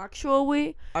 No,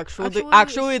 actually,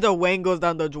 Actually, the rain goes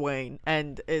down the drain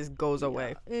and it goes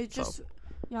away. it just,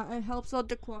 it helps out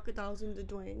the crocodiles in the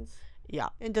drains. Yeah.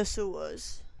 In the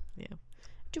sewers. Yeah.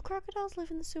 Do crocodiles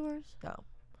live in the sewers? No.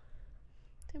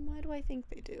 Then why do I think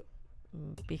they do?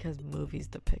 Because movies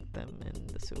depict them in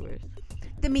the sewers.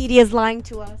 The media's lying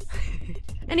to us.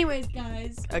 Anyways,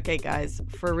 guys. Okay, guys.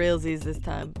 For realsies this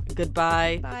time.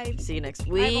 Goodbye. Bye. See you next I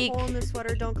have week. a hole in the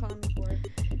sweater. Don't call me for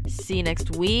it. See you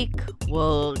next week.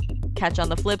 We'll catch on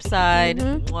the flip side.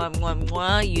 Mwah, mwah,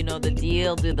 mwah. You know the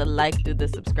deal. Do the like, do the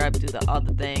subscribe, do the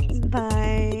other things.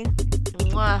 Bye.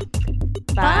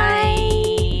 Mwah. Bye.